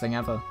the best thing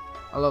ever.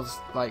 I love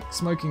like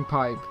smoking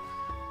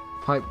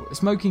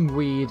smoking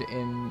weed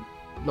in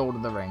Lord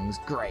of the Rings.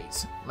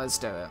 Great, let's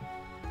do it.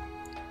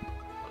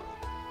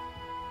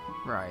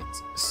 Right,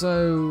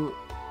 so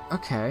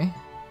okay.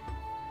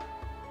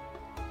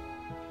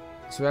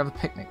 So we have a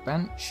picnic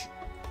bench.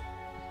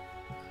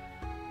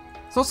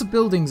 There's lots of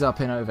buildings up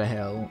in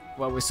Overhill.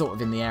 Well, we're sort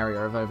of in the area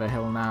of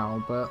Overhill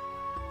now, but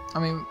I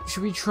mean,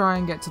 should we try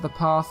and get to the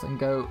path and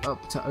go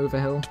up to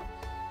Overhill?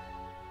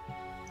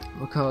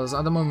 Because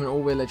at the moment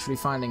all we're literally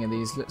finding are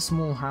these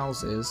small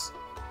houses,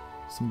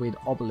 some weird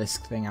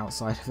obelisk thing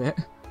outside of it,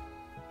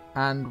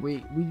 and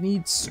we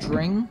need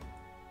string,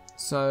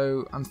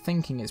 so I'm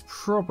thinking it's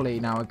probably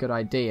now a good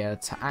idea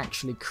to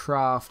actually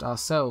craft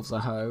ourselves a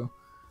hoe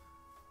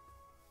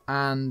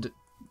and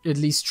at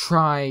least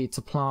try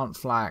to plant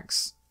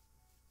flax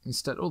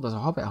instead. Oh, there's a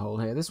hobbit hole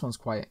here. This one's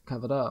quite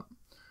covered up.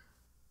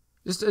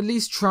 Just at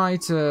least try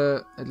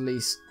to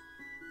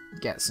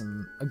get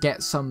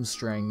some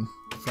string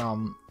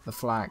from the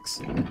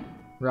flax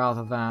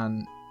rather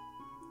than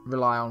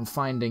rely on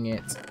finding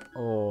it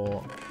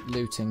or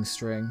looting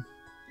string,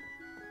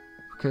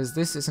 because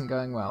this isn't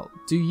going well.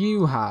 Do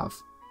you have?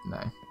 No,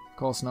 of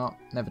course not.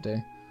 Never do.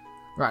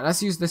 Right,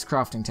 let's use this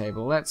crafting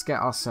table. Let's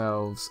get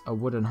ourselves a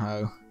wooden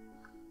hoe.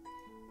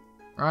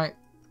 Right,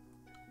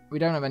 we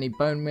don't have any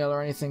bone meal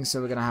or anything,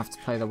 so we're gonna have to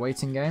play the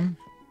waiting game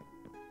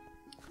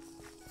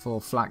for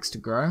flax to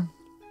grow.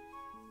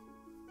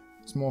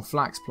 There's more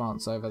flax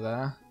plants over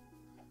there,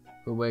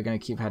 but we're going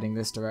to keep heading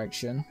this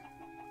direction.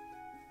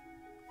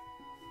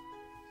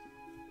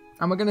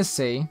 And we're going to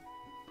see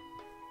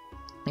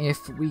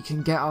if we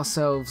can get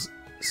ourselves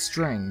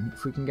string,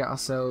 if we can get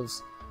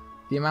ourselves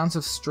the amount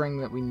of string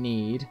that we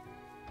need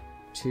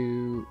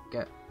to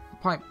get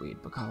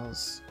pipeweed,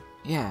 because,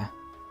 yeah,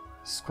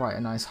 it's quite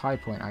a nice high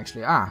point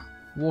actually. Ah,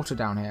 water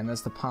down here, and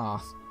there's the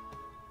path.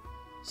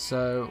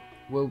 So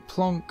we'll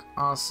plonk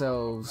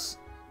ourselves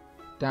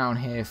down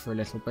here for a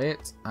little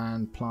bit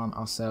and plant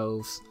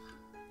ourselves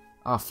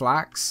our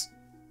flax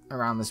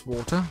around this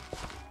water.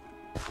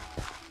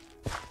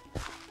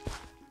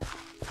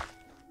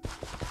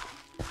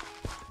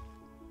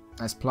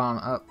 Let's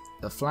plant up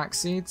the flax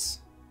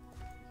seeds.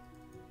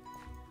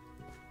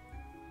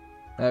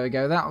 There we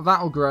go.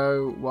 That'll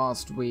grow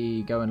whilst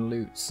we go and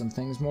loot some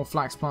things. More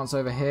flax plants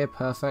over here.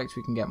 Perfect.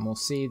 We can get more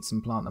seeds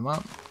and plant them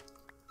up.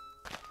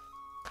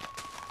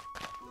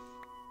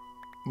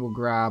 We'll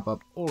grab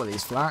up all of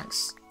these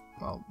flax.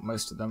 Well,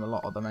 most of them, a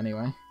lot of them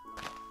anyway.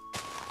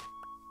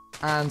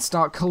 And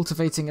start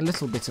cultivating a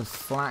little bit of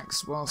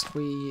flax whilst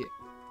we,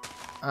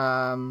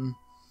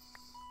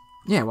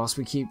 whilst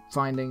we keep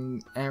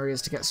finding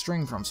areas to get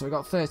string from. So we've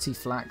got 30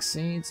 flax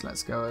seeds.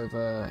 Let's go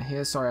over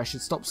here. Sorry, I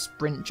should stop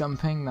sprint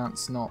jumping.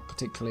 That's not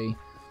particularly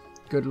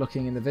good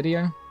looking in the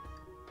video.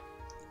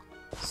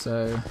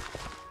 So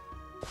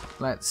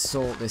let's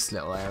sort this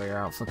little area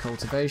out for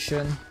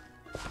cultivation.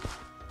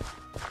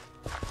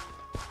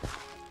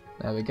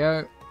 There we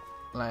go.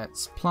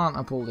 Let's plant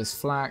up all this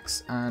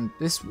flax, and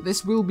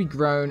this will be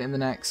grown in the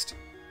next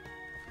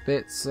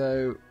bit,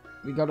 so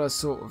we gotta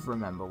sort of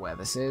remember where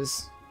this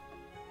is.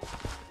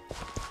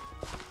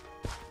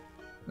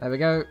 There we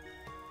go.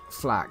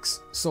 Flax.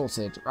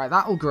 Sorted. Right,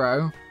 that'll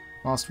grow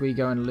whilst we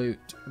go and loot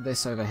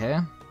this over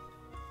here.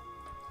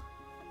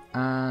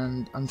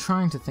 And I'm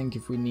trying to think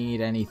if we need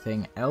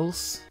anything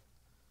else,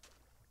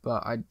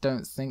 but I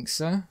don't think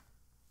so.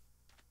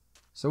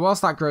 So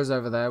whilst that grows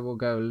over there, we'll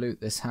go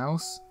loot this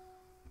house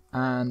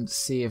and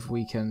see if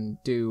we can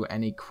do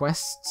any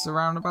quests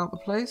around about the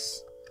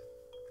place.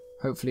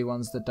 Hopefully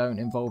ones that don't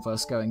involve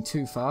us going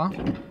too far.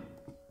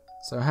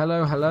 So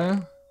hello, hello.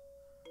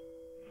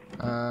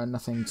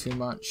 Nothing too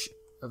much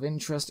of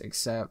interest,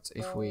 except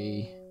if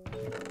we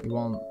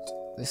want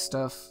this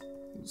stuff.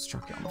 Let's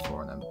chuck it on the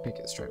floor and then pick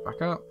it straight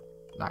back up.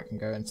 That can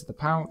go into the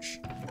pouch.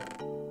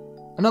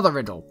 Another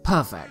riddle.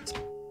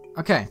 Perfect.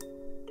 Okay.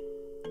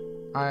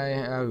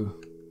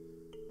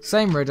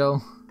 Same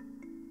riddle.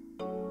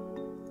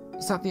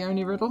 Is that the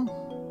only riddle?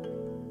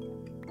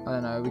 I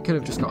don't know. We could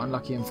have just got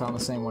unlucky and found the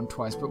same one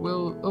twice, but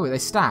we'll... Oh, they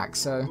stack,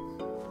 so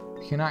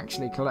we can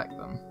actually collect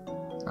them.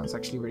 That's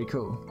actually really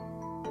cool.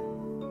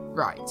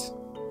 Right.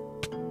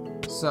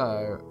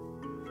 So,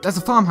 there's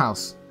a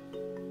farmhouse.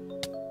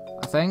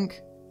 I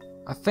think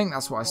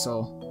that's what I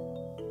saw.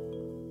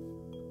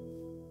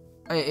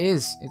 It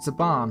is. It's a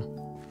barn.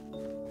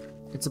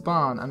 It's a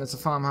barn, and it's a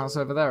farmhouse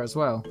over there as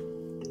well.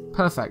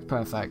 Perfect,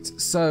 perfect.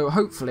 So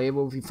hopefully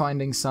we'll be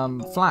finding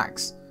some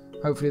flax.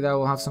 Hopefully they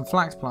will have some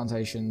flax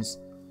plantations.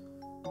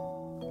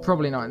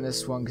 Probably not in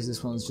this one, because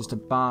this one's just a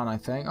barn, I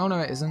think. Oh, no,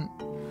 it isn't.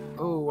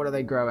 Oh, what are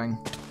they growing?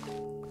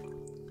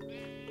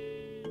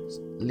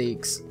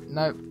 Leeks.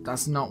 Nope,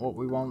 that's not what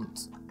we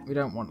want. We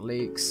don't want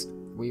leeks.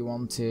 We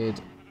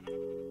wanted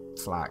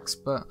flax,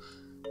 but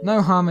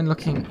no harm in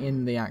looking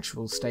in the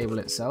actual stable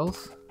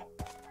itself.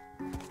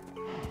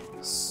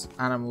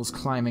 Animals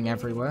climbing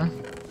everywhere.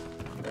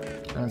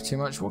 Don't have too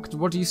much.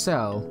 What do you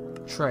sell?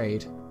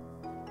 Trade.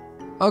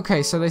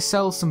 Okay, so they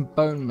sell some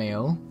bone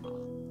meal.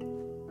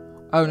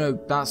 Oh no,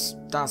 that's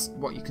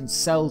what you can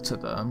sell to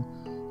them.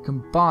 You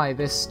can buy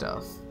this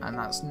stuff, and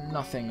that's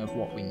nothing of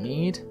what we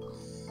need.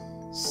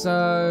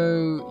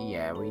 So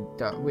yeah,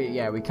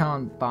 we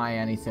can't buy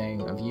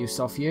anything of use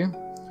off you.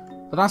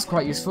 But that's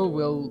quite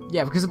useful.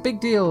 Yeah, because a big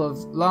deal of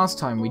last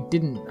time we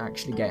didn't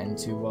actually get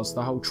into was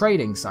the whole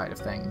trading side of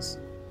things.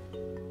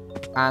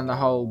 And the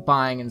whole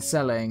buying and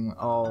selling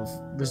of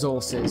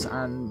resources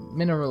and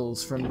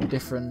minerals from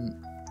different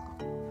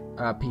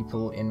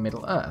people in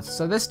Middle Earth.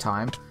 So this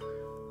time,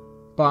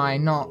 by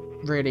not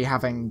really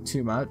having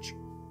too much,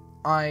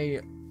 I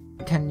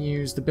can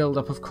use the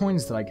build-up of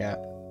coins that I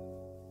get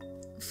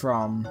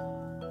from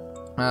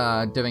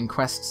doing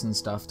quests and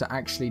stuff to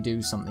actually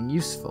do something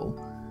useful,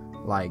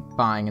 like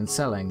buying and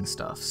selling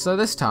stuff. So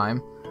this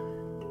time,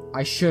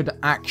 I should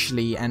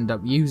actually end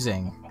up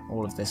using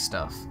all of this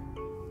stuff.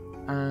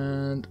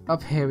 And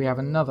up here we have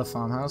another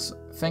farmhouse.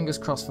 Fingers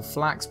crossed for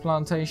flax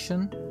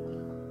plantation.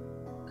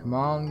 Come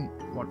on,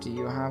 what do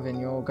you have in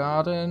your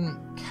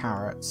garden?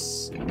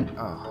 Carrots.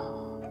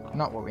 Oh,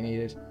 not what we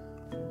needed.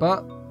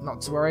 But, not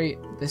to worry,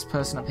 this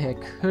person up here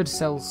could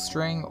sell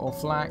string or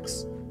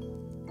flax.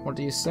 What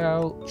do you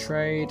sell?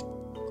 Trade.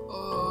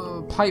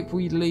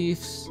 Pipeweed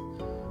leaves.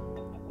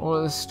 All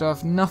of this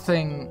stuff.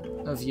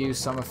 Nothing of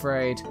use, I'm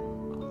afraid.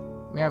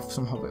 We have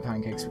some hobbit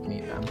pancakes, we can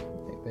eat them.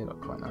 They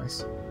look quite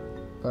nice.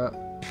 But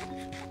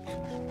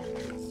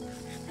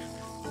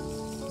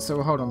so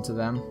we'll hold on to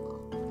them.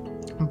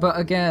 But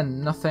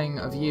again, nothing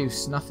of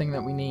use, nothing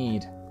that we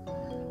need.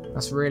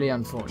 That's really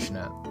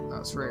unfortunate.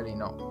 That's really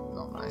not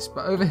nice.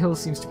 But Overhill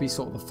seems to be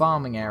sort of the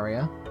farming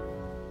area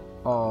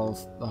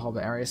of the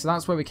Hobbit area. So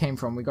that's where we came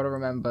from. We got to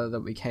remember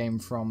that we came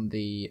from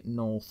the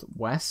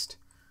northwest.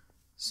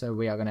 So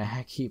we are going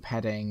to keep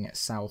heading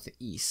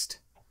southeast,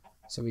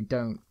 so we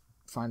don't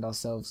find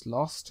ourselves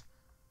lost.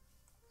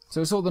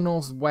 So it's all the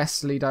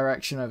northwesterly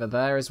direction over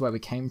there is where we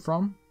came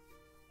from.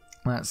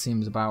 That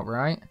seems about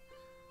right.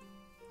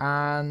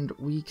 And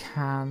we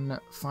can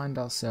find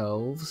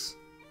ourselves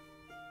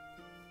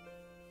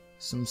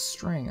some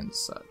string and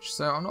such.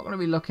 So I'm not going to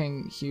be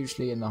looking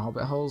hugely in the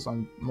hobbit holes.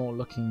 I'm more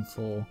looking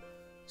for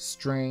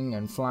string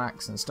and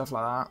flax and stuff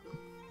like that.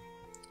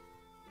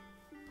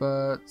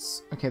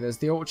 But, okay, there's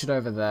the orchard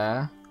over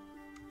there.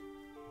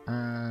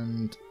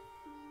 And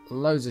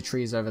loads of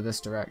trees over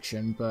this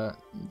direction, but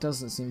it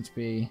doesn't seem to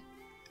be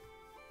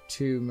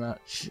too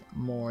much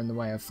more in the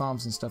way of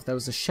farms and stuff. There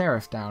was a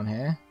sheriff down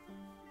here.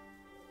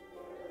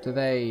 Do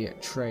they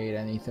trade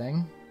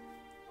anything?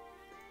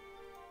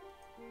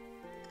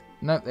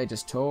 Nope, they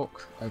just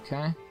talk.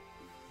 Okay.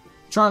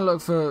 Trying to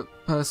look for a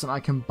person I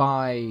can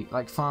buy,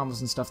 like farmers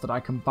and stuff that I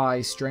can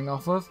buy string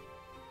off of.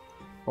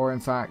 Or in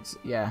fact,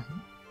 yeah,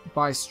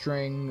 buy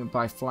string,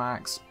 buy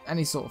flax,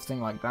 any sort of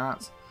thing like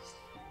that.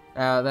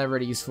 They're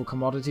really useful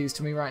commodities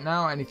to me right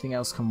now. Anything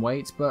else can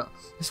wait, but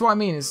that's what I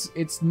mean. Is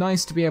it's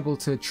nice to be able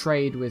to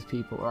trade with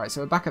people. Alright,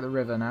 so we're back at the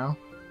river now,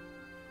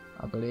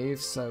 I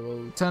believe. So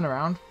we'll turn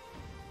around.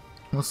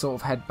 We'll sort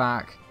of head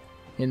back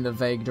in the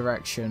vague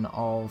direction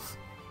of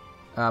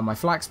my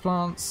flax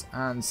plants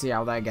and see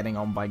how they're getting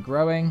on by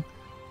growing.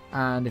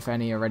 And if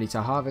any are ready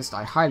to harvest,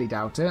 I highly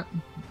doubt it,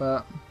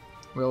 but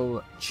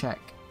we'll check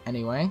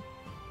anyway.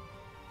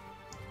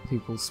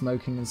 People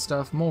smoking and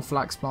stuff. More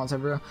flax plants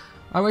everywhere.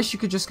 I wish you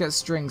could just get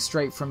string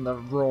straight from the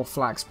raw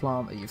flax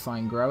plant that you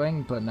find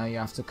growing, but no, you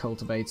have to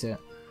cultivate it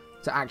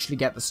to actually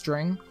get the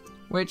string.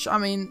 Which, I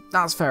mean,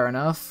 that's fair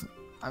enough.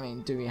 I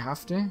mean, do we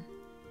have to?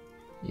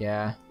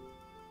 Yeah.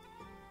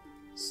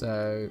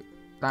 So,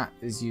 that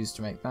is used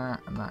to make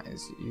that, and that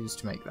is used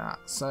to make that.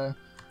 So,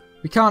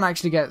 we can't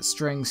actually get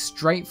string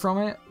straight from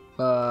it,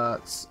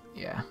 but,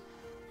 yeah.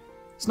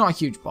 It's not a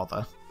huge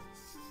bother.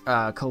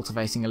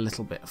 Cultivating a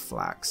little bit of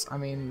flax. I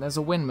mean, there's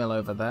a windmill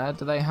over there.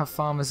 Do they have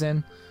farmers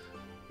in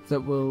that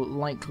will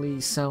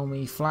likely sell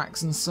me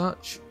flax and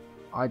such?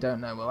 I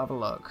don't know. We'll have a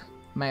look.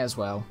 May as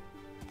well.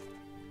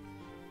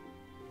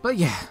 But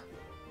yeah,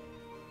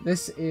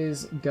 this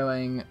is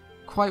going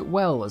quite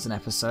well as an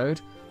episode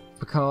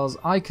because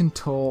I can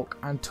talk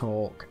and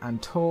talk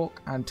and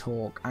talk and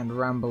talk and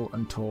ramble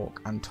and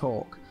talk and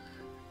talk.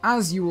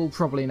 As you will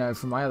probably know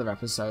from my other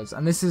episodes,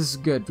 and this is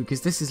good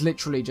because this is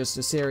literally just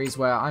a series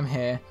where I'm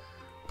here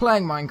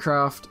playing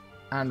Minecraft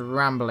and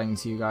rambling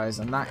to you guys,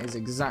 and that is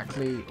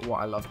exactly what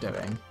I love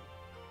doing.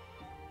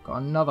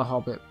 Got another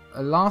hobbit,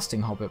 a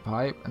lasting hobbit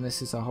pipe, and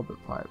this is a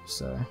hobbit pipe,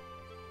 so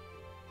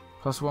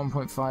Plus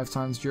 1.5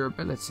 times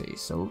durability.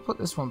 So we'll put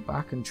this one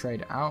back and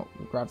trade it out.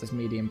 We'll grab this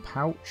medium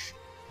pouch.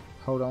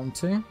 Hold on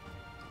to.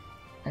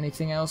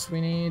 Anything else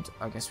we need?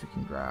 I guess we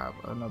can grab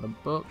another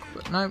book.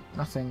 But no,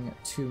 nothing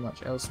too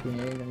much else we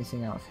need.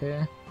 Anything out of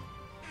here?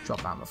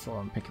 Drop that on the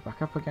floor and pick it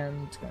back up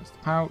again to go into the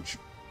pouch.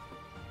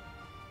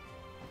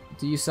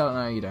 Do you sell?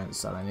 No, you don't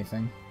sell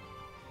anything.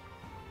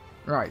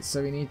 Right,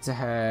 so we need to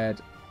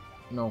head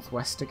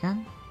northwest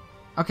again.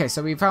 Okay,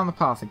 so we found the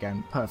path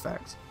again.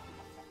 Perfect.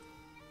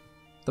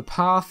 The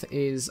path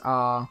is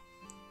our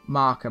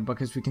marker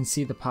because we can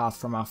see the path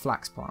from our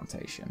flax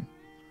plantation.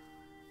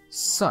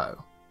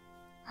 So,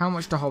 how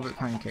much do Hobbit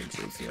pancakes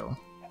refuel?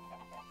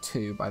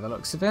 2 by the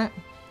looks of it.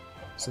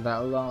 So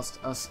that'll last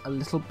us a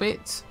little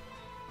bit.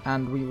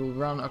 And we will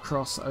run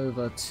across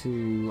over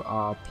to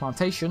our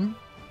plantation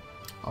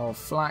of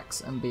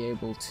flax and be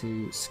able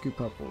to scoop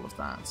up all of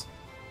that.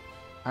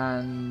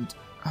 And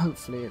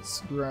hopefully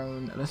it's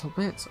grown a little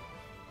bit.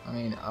 I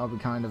mean, I'll be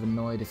kind of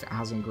annoyed if it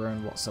hasn't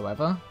grown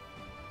whatsoever.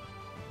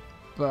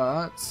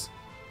 But,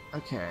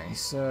 okay,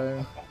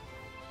 so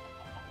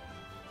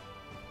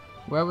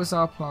where was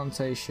our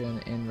plantation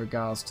in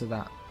regards to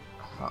that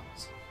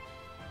hut?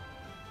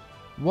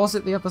 Was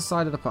it the other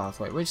side of the path?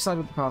 Wait, which side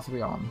of the path are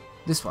we on?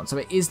 This one, so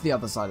it is the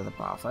other side of the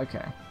path,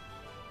 okay.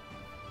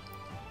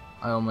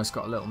 I almost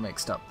got a little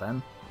mixed up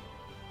then.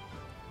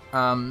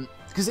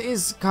 Because it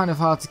is kind of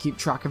hard to keep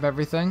track of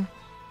everything.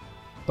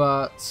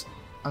 But,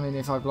 I mean,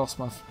 if I've lost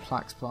my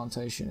flax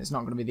plantation, it's not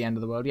going to be the end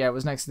of the world. Yeah, it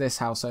was next to this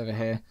house over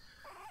here.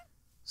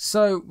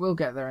 So, we'll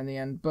get there in the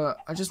end, but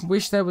I just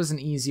wish there was an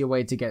easier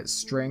way to get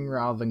string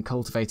rather than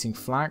cultivating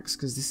flax,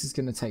 because this is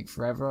going to take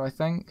forever, I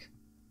think.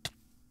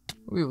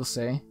 We will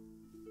see.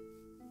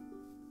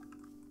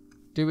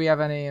 Do we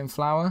have any in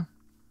flower?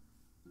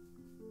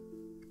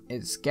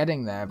 It's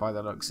getting there by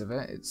the looks of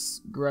it. It's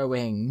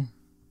growing.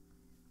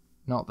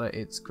 Not that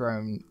it's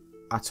grown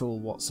at all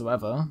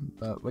whatsoever,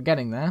 but we're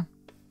getting there.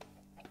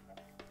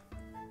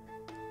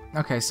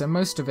 Okay, so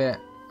most of it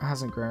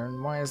hasn't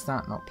grown. Why is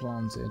that not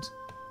planted?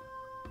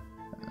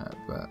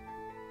 But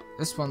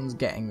this one's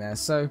getting there,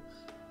 so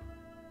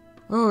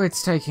oh,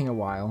 it's taking a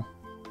while.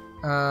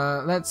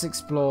 Let's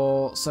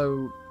explore.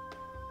 So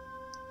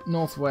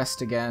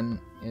northwest again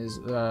is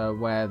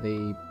where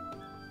the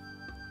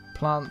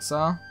plants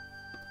are,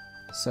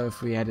 so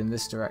if we head in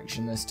this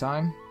direction this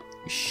time,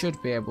 we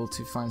should be able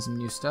to find some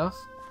new stuff.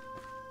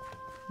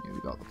 Here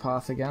we got the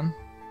path again,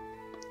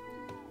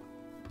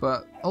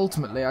 but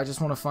ultimately I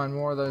just want to find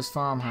more of those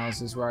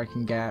farmhouses where I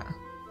can get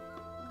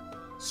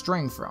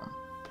string from,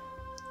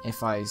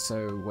 if I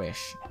so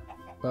wish.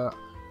 But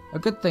a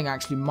good thing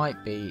actually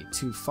might be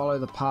to follow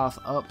the path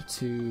up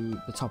to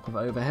the top of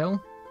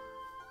Overhill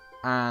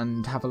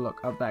and have a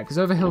look up there, because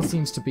Overhill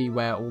seems to be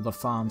where all the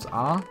farms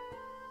are.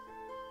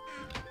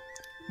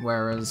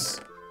 Whereas,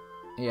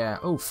 yeah,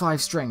 oh,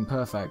 5 string,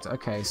 perfect.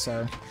 Okay,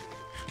 so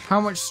how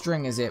much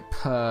string is it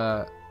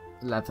per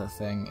leather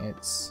thing?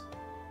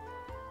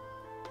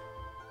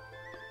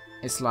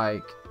 It's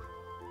like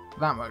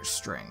that much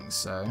string,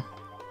 so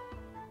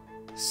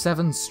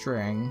 7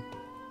 string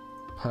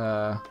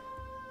per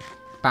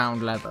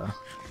bound leather,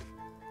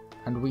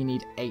 and we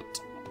need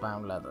 8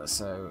 bound leather,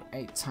 so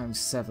 8 times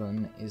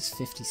 7 is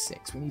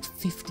 56. We need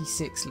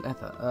 56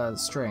 leather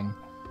string,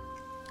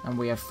 and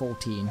we have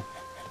 14,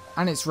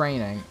 and it's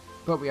raining,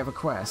 but we have a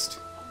quest.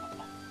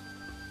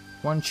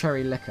 1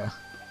 cherry liquor.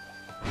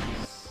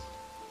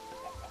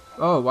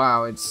 Oh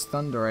wow, it's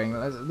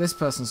thundering. This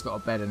person's got a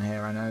bed in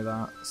here, I know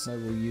that, so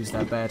we'll use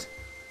their bed.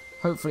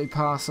 Hopefully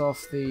pass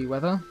off the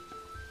weather.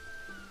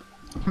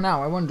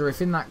 Now, I wonder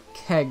if in that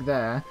keg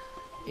there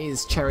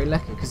is cherry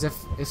liquor, because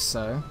if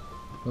so,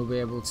 we'll be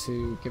able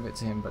to give it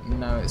to him, but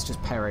no, it's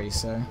just Perry,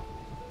 so...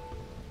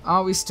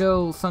 Are we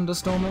still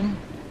thunderstorming?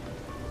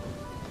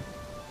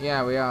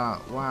 Yeah, we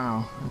are.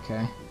 Wow,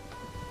 okay.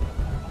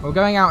 We're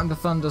going out in the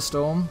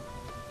thunderstorm.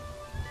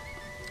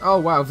 Oh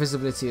wow,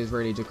 visibility is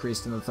really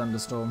decreased in the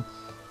thunderstorm.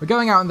 We're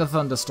going out in the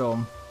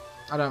thunderstorm.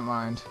 I don't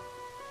mind.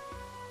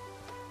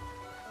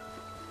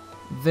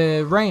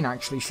 The rain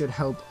actually should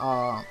help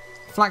our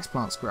flax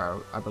plants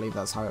grow. I believe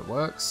that's how it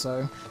works,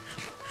 so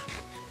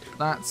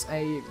that's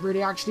a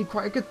really actually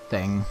quite a good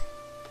thing.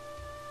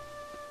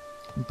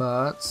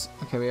 But,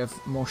 okay, we have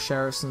more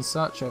sheriffs and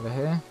such over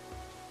here.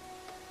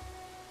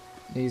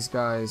 These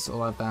guys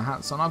all have their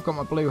hats on. I've got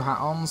my blue hat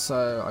on,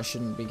 so I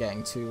shouldn't be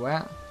getting too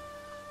wet.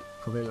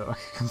 Probably look like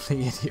a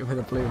complete idiot with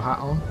a blue hat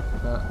on,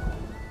 but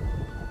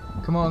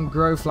come on,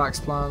 grow flax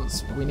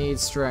plants. We need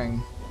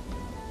string.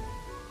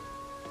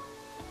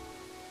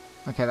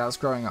 Okay, that's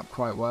growing up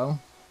quite well.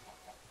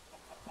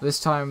 This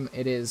time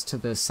it is to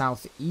the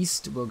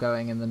southeast. We're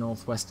going in the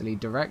northwesterly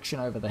direction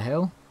over the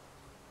hill,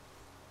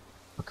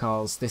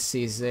 because this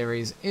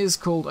series is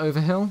called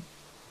Overhill.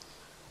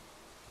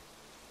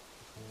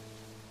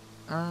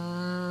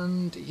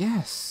 And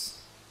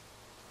yes,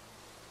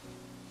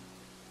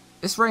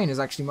 this rain is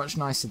actually much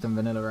nicer than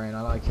vanilla rain.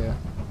 I like it.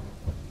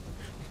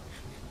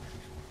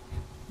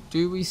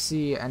 Do we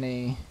see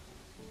any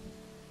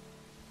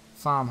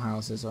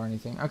farmhouses or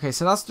anything? Okay,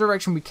 so that's the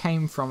direction we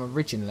came from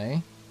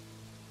originally.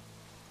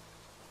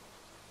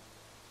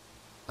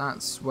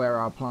 that's where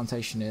our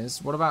plantation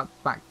is. What about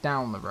back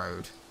down the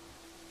road?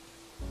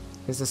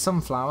 Because there's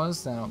some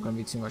flowers, they're not going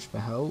to be too much of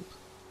a help.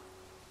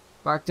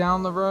 Back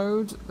down the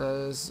road,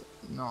 there's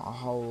not a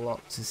whole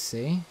lot to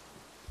see.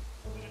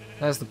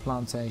 There's the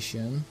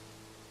plantation.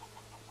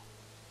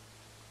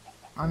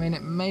 I mean,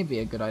 it may be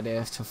a good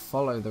idea to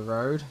follow the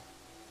road.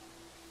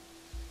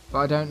 But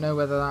I don't know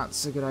whether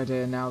that's a good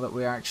idea now that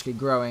we're actually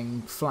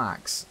growing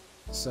flax.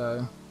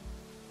 So,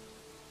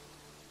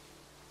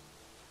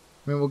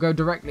 I mean, we'll go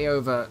directly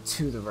over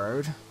to the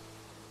road.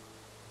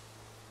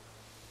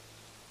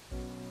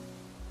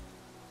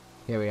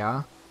 Here we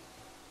are.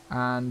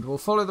 And we'll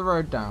follow the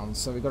road down.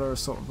 So we've got to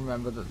sort of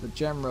remember that the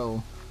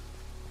general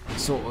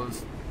sort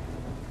of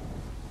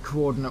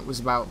coordinate was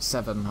about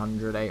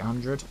 700,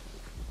 800.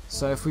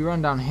 So if we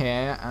run down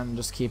here and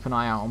just keep an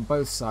eye out on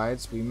both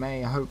sides, we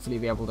may hopefully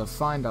be able to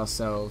find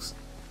ourselves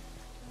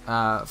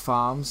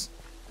farms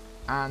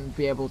and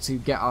be able to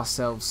get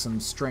ourselves some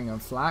string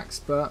of flax.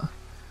 But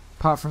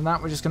apart from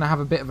that, we're just going to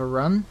have a bit of a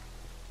run.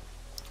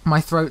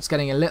 My throat's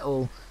getting a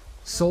little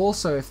sore,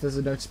 so if there's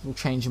a noticeable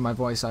change in my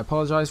voice, I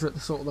apologise. We're at the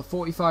sort of the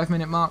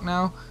 45-minute mark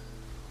now.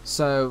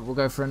 So we'll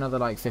go for another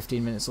like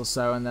 15 minutes or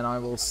so, and then I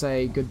will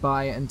say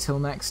goodbye until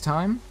next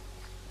time.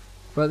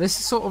 But this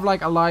is sort of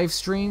like a live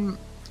stream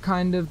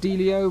kind of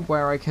dealio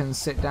where I can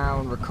sit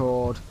down,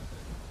 record,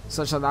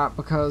 such like that,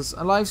 because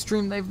a live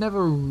stream, they've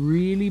never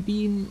really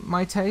been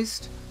my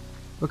taste,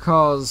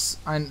 because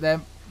they're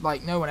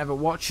like, no one ever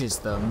watches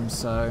them,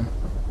 so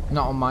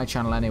not on my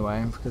channel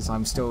anyway, because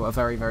I'm still a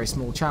very, very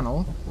small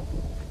channel.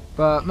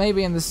 But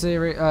maybe in the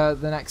series,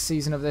 the next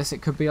season of this,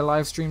 it could be a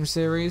live stream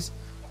series.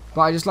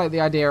 But I just like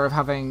the idea of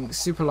having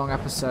super long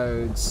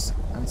episodes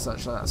and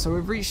such like that. So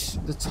we've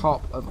reached the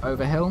top of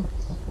Overhill,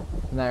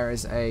 and there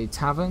is a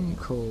tavern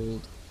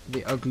called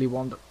The Ugly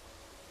Wanderer.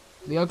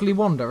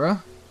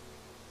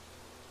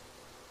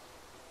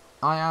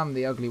 I am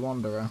the Ugly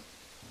Wanderer.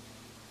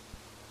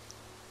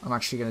 I'm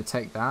actually going to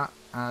take that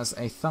as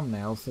a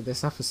thumbnail for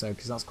this episode,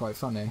 because that's quite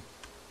funny.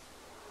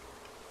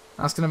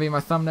 That's going to be my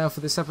thumbnail for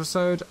this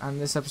episode,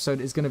 and this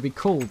episode is going to be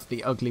called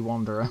The Ugly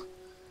Wanderer,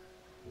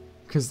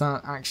 because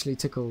that actually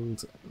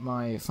tickled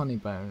my funny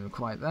bone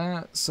quite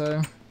there,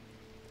 so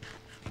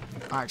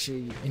I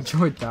actually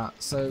enjoyed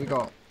that. So we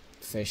got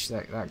fish,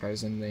 that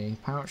goes in the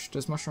pouch.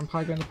 Does mushroom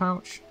pie go in the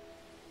pouch?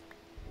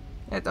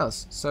 Yeah, it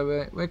does.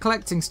 So we're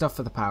collecting stuff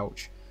for the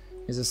pouch,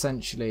 is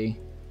essentially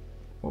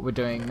what we're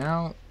doing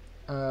now.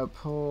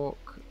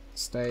 Pork,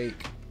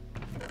 steak,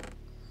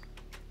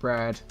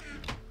 bread,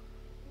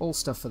 all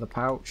stuff for the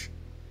pouch.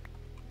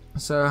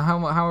 So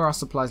how are our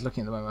supplies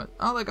looking at the moment?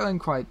 Oh, they're going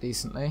quite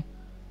decently.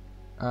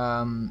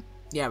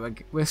 Yeah,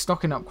 we're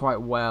stocking up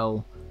quite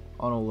well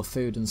on all the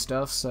food and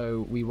stuff,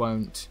 so we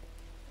won't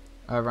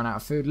run out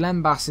of food.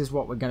 Lembas is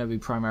what we're going to be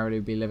primarily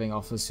living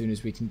off as soon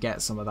as we can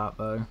get some of that,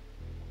 though.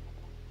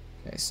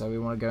 Okay, so we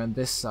want to go on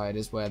this side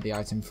is where the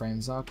item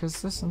frames are,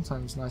 because there's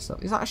sometimes nice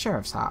stuff. Is that a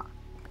sheriff's hat?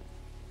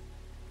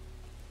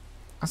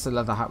 That's a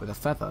leather hat with a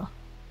feather.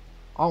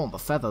 I want the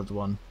feathered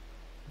one.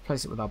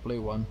 Replace it with our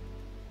blue one.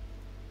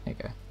 There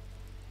you go.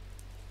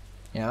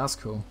 Yeah, that's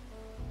cool.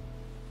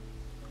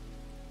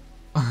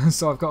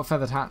 So I've got a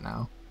feathered hat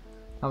now.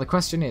 Now the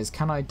question is,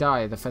 can I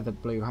dye the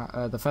feathered blue hat,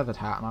 the feathered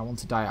hat, and I want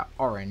to dye it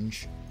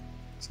orange.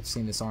 So I've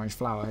seen this orange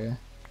flower here.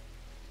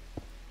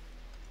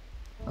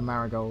 A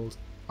marigold.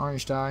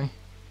 Orange dye.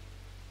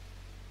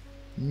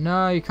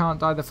 No, you can't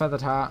dye the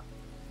feathered hat.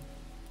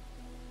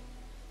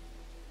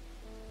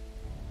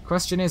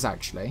 Question is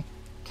actually,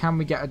 can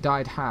we get a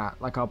dyed hat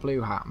like our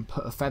blue hat and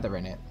put a feather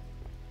in it?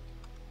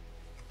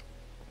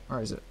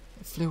 Where is it?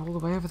 It flew all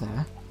the way over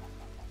there.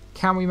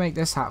 Can we make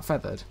this hat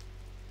feathered?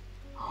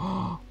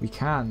 Oh, we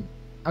can.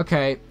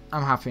 Okay,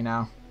 I'm happy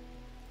now.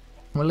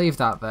 We'll leave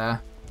that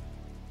there.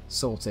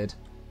 Sorted.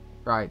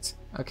 Right.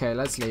 Okay,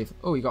 let's leave.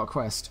 Oh, we got a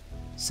quest.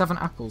 7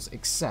 apples,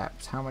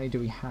 except how many do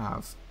we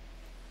have?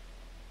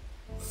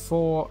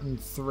 4 and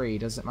 3.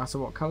 Does it matter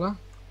what colour?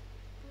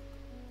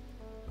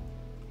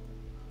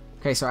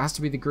 Okay, so it has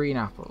to be the green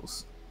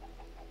apples.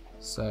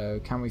 So,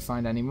 can we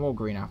find any more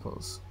green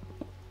apples?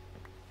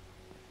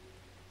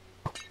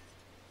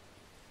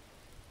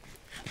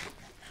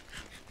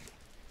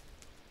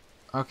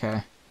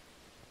 Okay.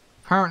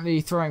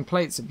 Apparently throwing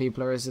plates at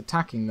people is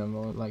attacking them,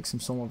 or like some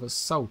sort of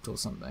assault or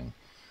something.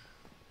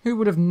 Who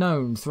would have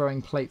known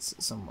throwing plates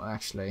at someone,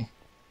 actually?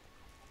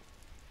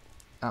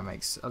 That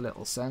makes a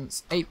little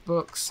sense. 8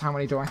 books. How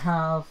many do I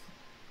have?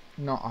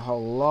 Not a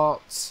whole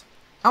lot.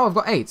 Oh, I've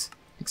got 8.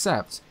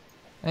 Except.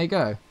 There you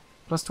go.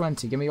 Plus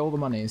 20. Give me all the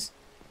monies.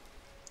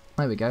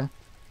 There we go.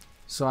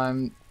 So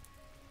I'm...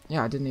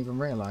 Yeah, I didn't even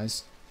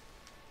realise.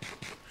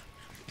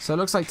 So it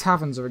looks like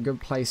taverns are a good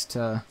place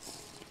to...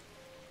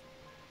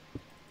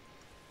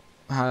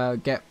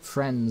 get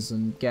friends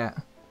and get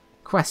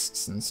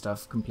quests and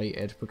stuff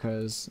completed,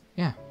 because,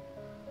 yeah.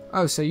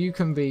 Oh, so you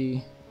can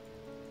be...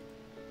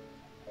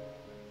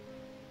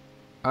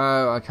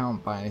 Oh, I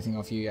can't buy anything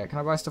off you yet. Can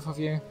I buy stuff off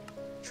you?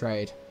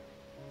 Trade.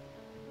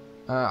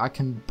 I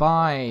can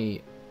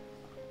buy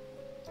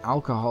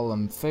alcohol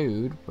and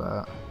food,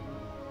 but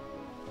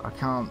I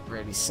can't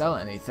really sell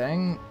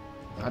anything.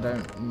 I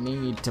don't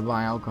need to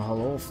buy alcohol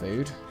or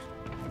food.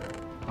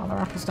 Are there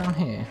apples down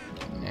here?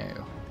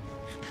 No.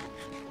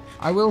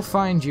 I will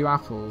find you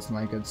apples,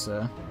 my good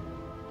sir.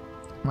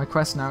 My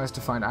quest now is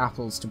to find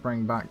apples to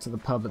bring back to the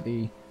pub at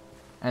the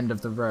end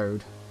of the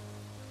road.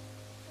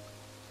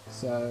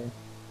 So,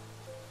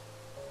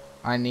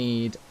 I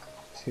need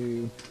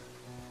to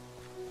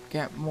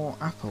get more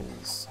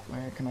apples.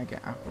 Where can I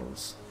get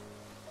apples?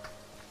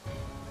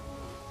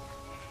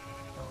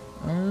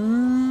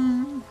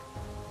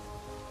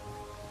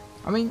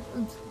 I mean,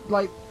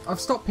 like, I've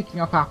stopped picking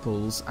up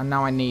apples and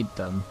now I need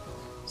them.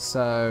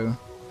 So,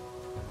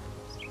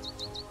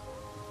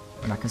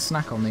 and I can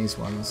snack on these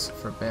ones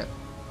for a bit.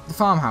 The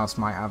farmhouse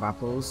might have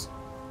apples.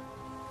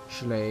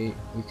 Actually,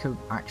 we could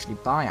actually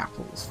buy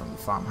apples from the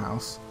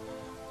farmhouse.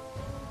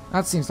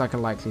 That seems like a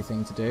likely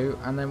thing to do.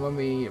 And then when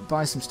we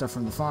buy some stuff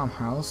from the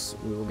farmhouse,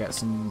 we will get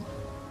some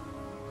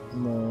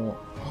more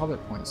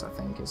hobbit points, I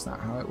think. Is that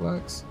how it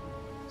works?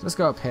 So let's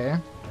go up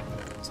here.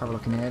 Let's have a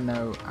look in here.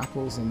 No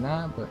apples in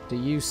there, but do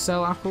you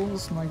sell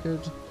apples, my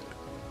good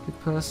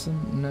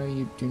person? No,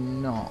 you do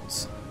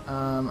not.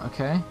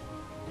 Okay.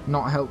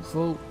 Not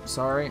helpful.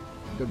 Sorry.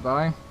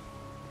 Goodbye.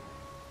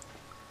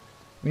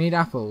 We need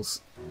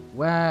apples.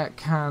 Where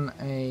can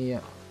a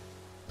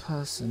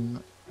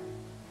person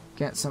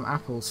get some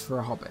apples for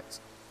a hobbit?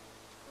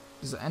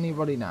 Does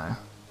anybody know?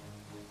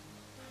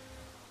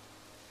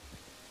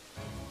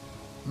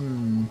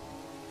 I'm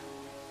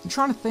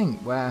trying to think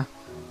where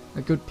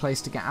a good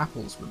place to get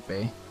apples would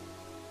be.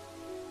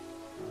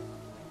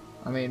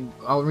 I mean,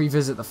 I'll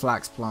revisit the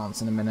flax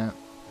plants in a minute.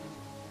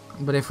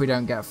 But if we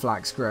don't get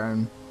flax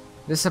grown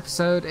this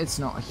episode, it's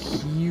not a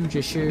huge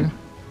issue.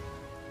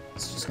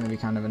 It's just going to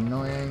be kind of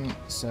annoying.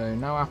 So,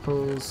 no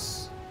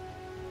apples.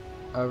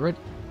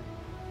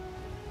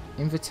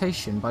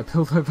 Invitation by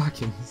Bilbo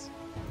Baggins.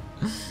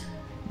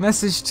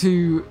 Message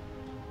to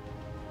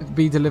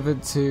be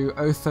delivered to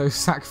Otho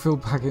Sackville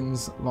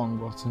Baggins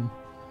Longbottom.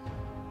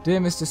 Dear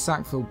Mr.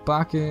 Sackville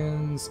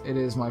Baggins, it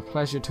is my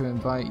pleasure to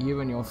invite you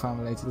and your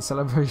family to the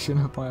celebration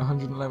of my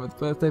 111th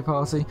birthday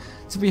party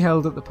to be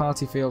held at the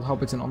Party Field,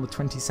 Hobbiton on the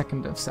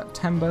 22nd of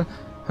September,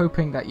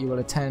 hoping that you will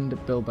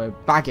attend. Bilbo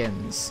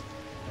Baggins.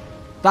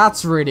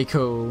 That's really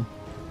cool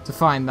to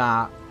find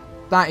that.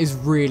 That is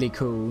really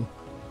cool.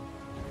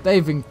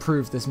 They've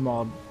improved this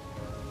mod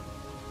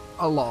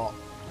a lot.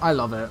 I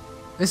love it.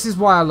 This is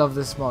why I love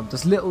this mod.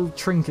 Just little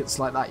trinkets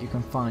like that you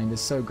can find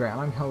is so great, and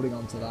I'm holding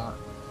on to that.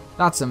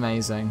 That's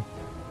amazing.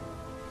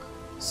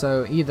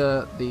 So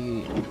either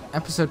the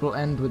episode will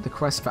end with the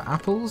quest for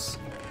apples,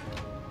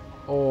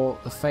 or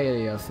the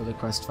failure for the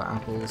quest for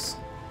apples.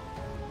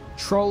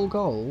 Troll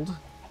gold.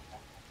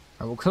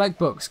 I will collect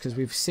books, because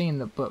we've seen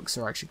that books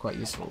are actually quite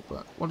useful.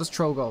 But what does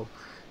troll gold?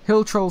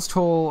 Hill trolls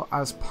tall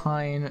as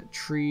pine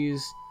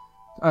trees.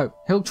 Oh,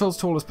 hill trolls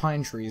tall as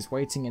pine trees,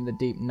 waiting in the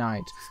deep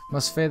night,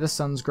 must fear the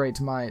sun's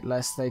great might,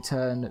 lest they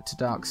turn to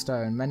dark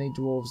stone. Many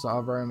dwarves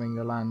are roaming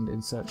the land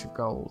in search of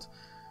gold.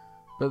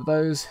 But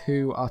those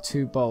who are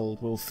too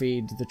bold will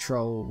feed the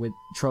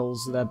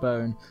trolls their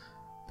bone.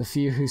 The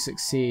few who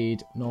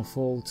succeed, nor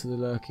fall to the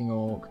lurking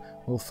orc,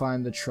 will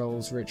find the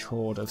trolls' rich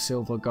hoard of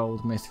silver,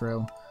 gold,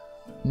 mithril.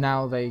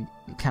 Now they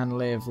can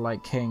live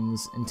like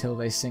kings until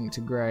they sink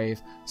to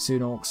grave.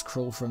 Soon orcs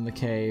crawl from the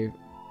cave,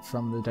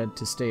 from the dead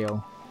to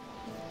steal.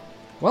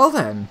 Well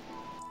then,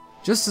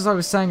 just as I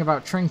was saying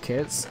about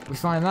trinkets, we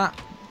find that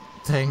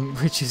thing,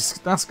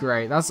 that's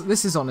great.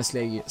 This is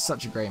honestly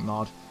such a great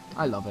mod.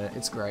 I love it.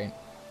 It's great.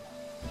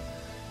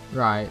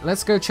 Right,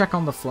 let's go check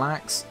on the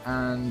flax,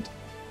 and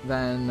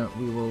then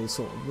we will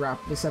sort of wrap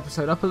this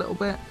episode up a little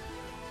bit,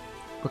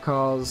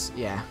 because,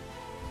 yeah,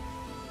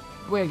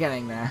 we're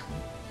getting there.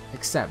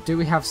 Except, do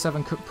we have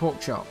 7 cooked pork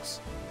chops?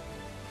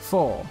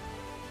 4.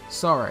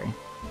 Sorry.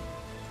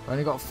 I've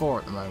only got 4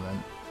 at the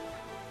moment.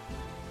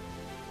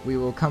 We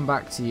will come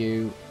back to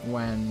you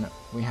when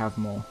we have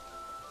more.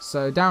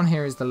 So down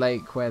here is the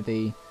lake where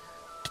the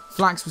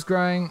flax was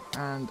growing,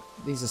 and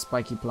these are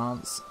spiky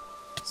plants.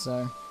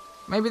 So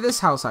maybe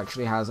this house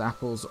actually has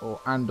apples or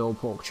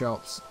pork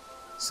chops.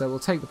 So we'll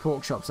take the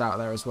pork chops out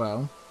there as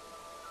well.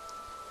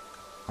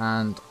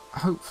 And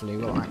hopefully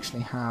we'll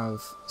actually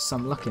have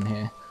some luck in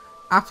here.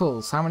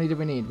 Apples, how many do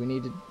we need? We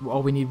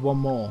need 1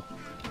 more.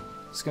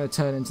 It's going to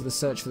turn into the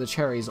search for the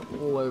cherries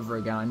all over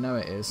again. I know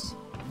it is.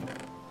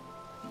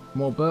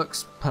 More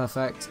books,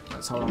 perfect.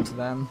 Let's hold on to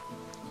them.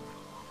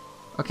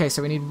 Okay,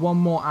 so we need 1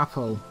 more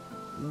apple.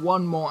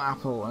 1 more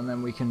apple, and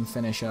then we can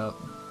finish up.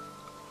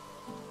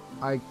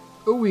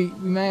 We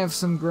may have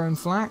some grown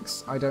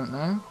flax. I don't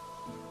know.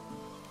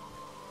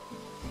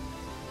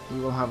 We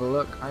will have a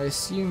look. I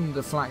assume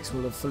the flax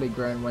will have fully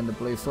grown when the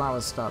blue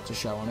flowers start to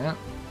show on it.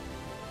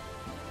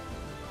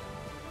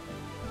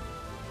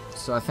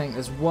 So I think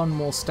there's 1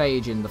 more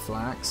stage in the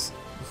flax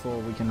before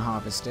we can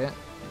harvest it.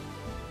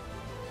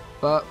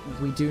 But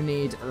we do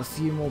need a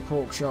few more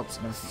pork chops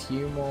and a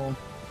few more...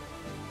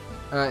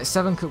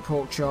 7 cooked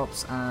pork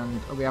chops,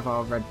 and we have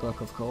our red book,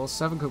 of course.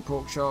 7 cooked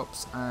pork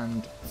chops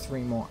and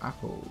 3 more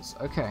apples.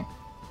 Okay.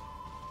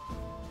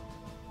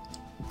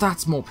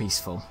 That's more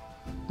peaceful.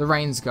 The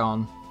rain's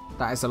gone.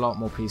 That is a lot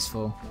more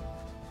peaceful.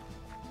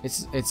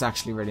 It's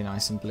actually really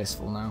nice and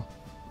blissful now.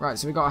 Right,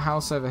 so we got a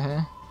house over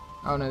here.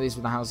 Oh no, these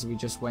were the houses we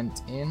just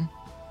went in.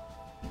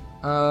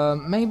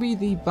 Maybe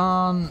the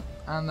barn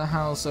and the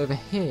house over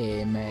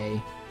here may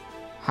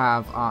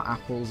have our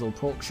apples or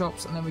pork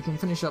shops, and then we can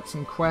finish up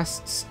some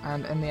quests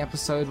and end the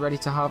episode ready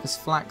to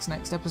harvest flax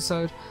next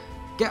episode,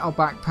 get our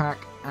backpack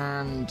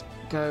and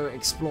go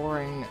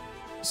exploring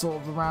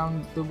sort of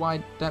around the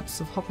wide depths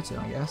of Hobbiton,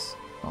 I guess.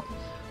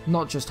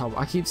 Not just Hobbiton.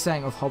 I keep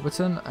saying of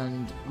Hobbiton,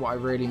 and what I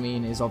really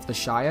mean is of the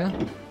Shire.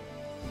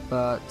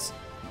 But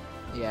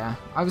yeah,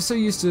 I was so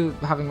used to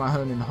having my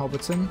home in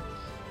Hobbiton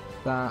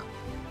that...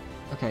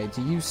 Okay,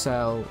 do you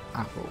sell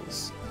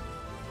apples?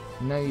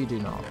 No, you do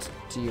not.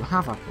 Do you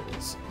have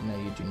apples? No,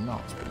 you do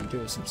not, but you do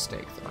have some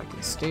steak that I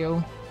can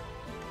steal.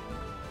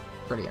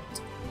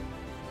 Brilliant.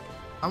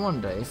 I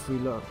wonder if we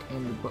look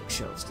in the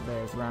bookshelves, do they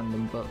have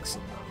random books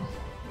in them?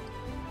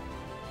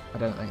 I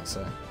don't think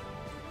so.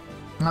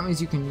 That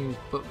means you can use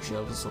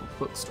bookshelves as sort of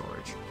book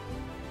storage.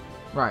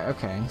 Right,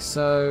 okay,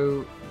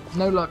 so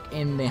no luck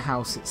in the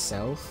house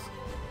itself.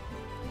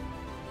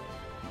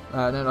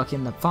 No luck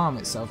in the farm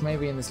itself.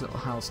 Maybe in this little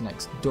house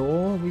next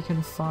door we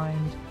can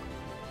find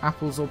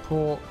apples or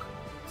pork.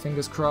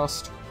 Fingers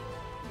crossed.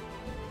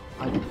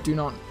 I do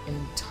not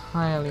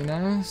entirely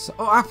know. So,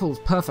 oh, apples!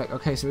 Perfect.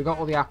 Okay, so we got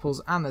all the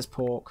apples and there's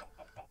pork.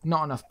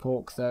 Not enough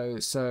pork though,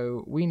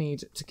 so we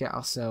need to get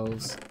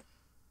ourselves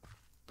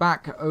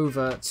back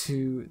over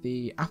to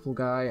the apple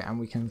guy and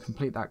we can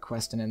complete that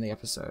quest and end the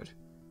episode.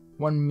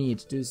 One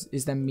mead.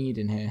 Is there mead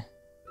in here?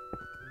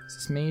 Is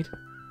this mead?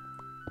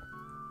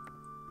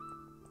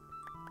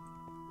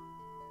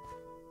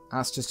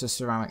 That's just a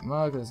ceramic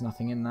mug, there's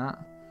nothing in that.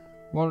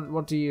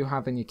 What do you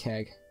have in your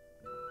keg?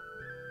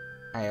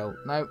 Ale.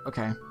 No?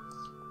 Okay.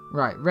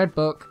 Right, red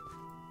book.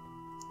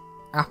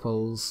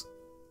 Apples.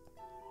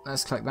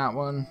 Let's click that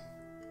one.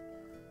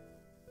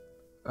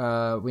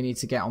 We need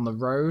to get on the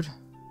road.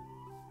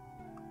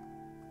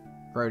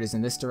 Road is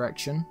in this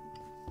direction.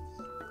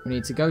 We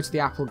need to go to the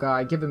apple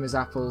guy, give him his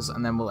apples,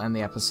 and then we'll end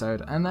the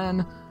episode. And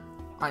then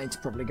I need to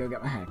probably go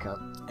get my hair cut.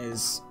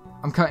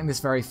 I'm cutting this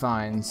very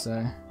fine,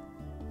 so...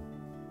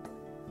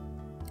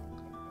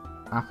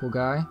 Apple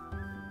guy.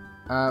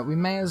 We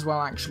may as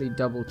well actually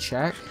double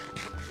check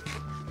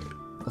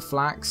the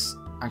flax.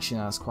 Actually,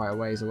 no, that's quite a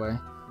ways away.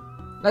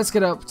 Let's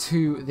get up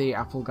to the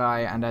apple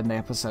guy and end the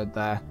episode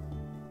there.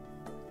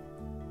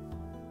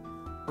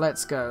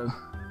 Let's go.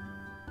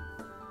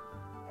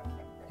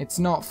 It's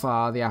not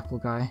far, the apple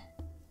guy.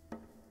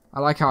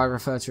 I like how I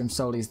refer to him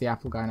solely as the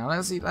apple guy now.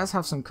 Let's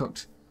have some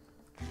cooked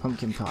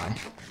pumpkin pie.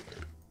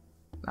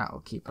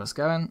 That'll keep us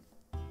going.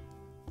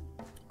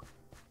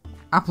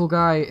 Apple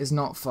guy is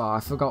not far. I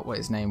forgot what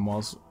his name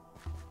was.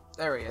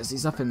 There he is.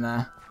 He's up in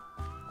there.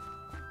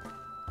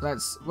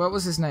 What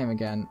was his name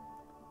again?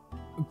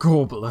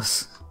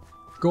 Gorbulus.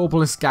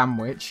 Gorbulus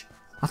Gamwich.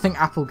 I think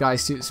apple guy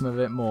suits him a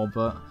bit more,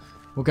 but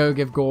we'll go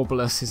give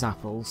Gorbulus his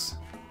apples.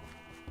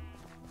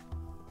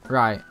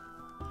 Right.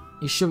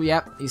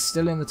 Yep, he's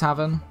still in the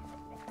tavern.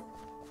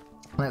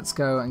 Let's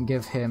go and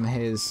give him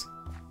his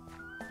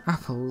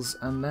apples,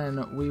 and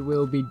then we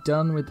will be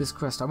done with this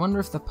quest. I wonder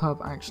if the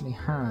pub actually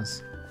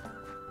has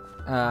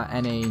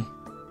any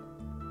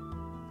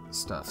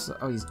stuff. So,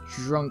 oh, he's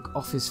drunk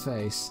off his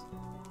face.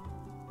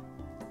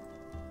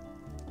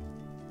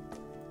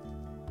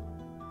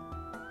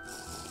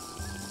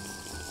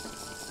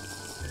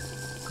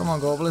 Come on,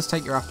 Gorbulus,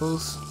 take your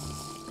apples.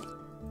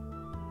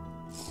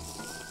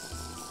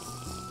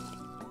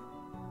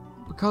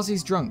 Because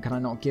he's drunk, can I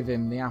not give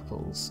him the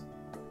apples?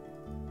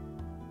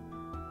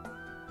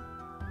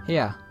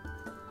 Here,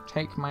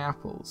 take my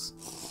apples.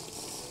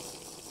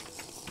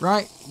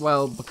 Right,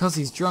 well, because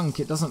he's drunk,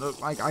 it doesn't look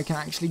like I can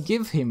actually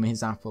give him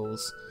his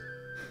apples.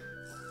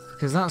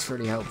 Because that's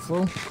really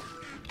helpful.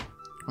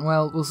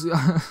 Well, we'll see.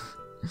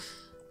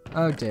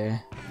 Oh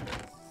dear.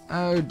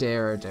 Oh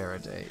dear, oh dear, oh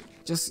dear.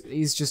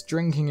 He's just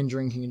drinking and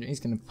drinking and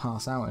he's going to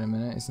pass out in a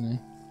minute, isn't he?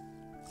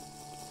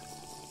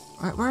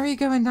 Right, where are you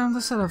going down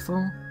the cellar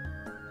for?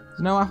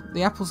 No,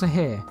 the apples are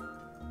here.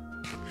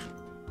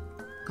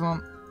 Come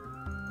on.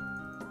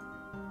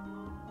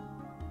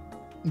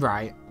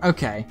 Right,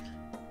 okay.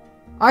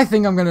 I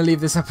think I'm going to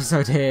leave this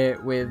episode here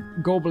with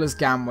Gorbulus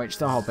Gamwich,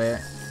 the Hobbit,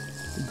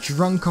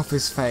 drunk off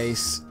his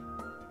face,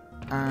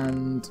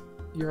 and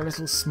you're a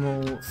little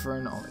small for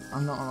an oliphant.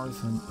 I'm not an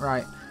elephant.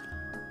 Right.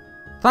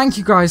 Thank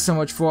you guys so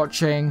much for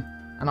watching,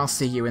 and I'll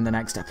see you in the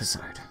next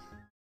episode.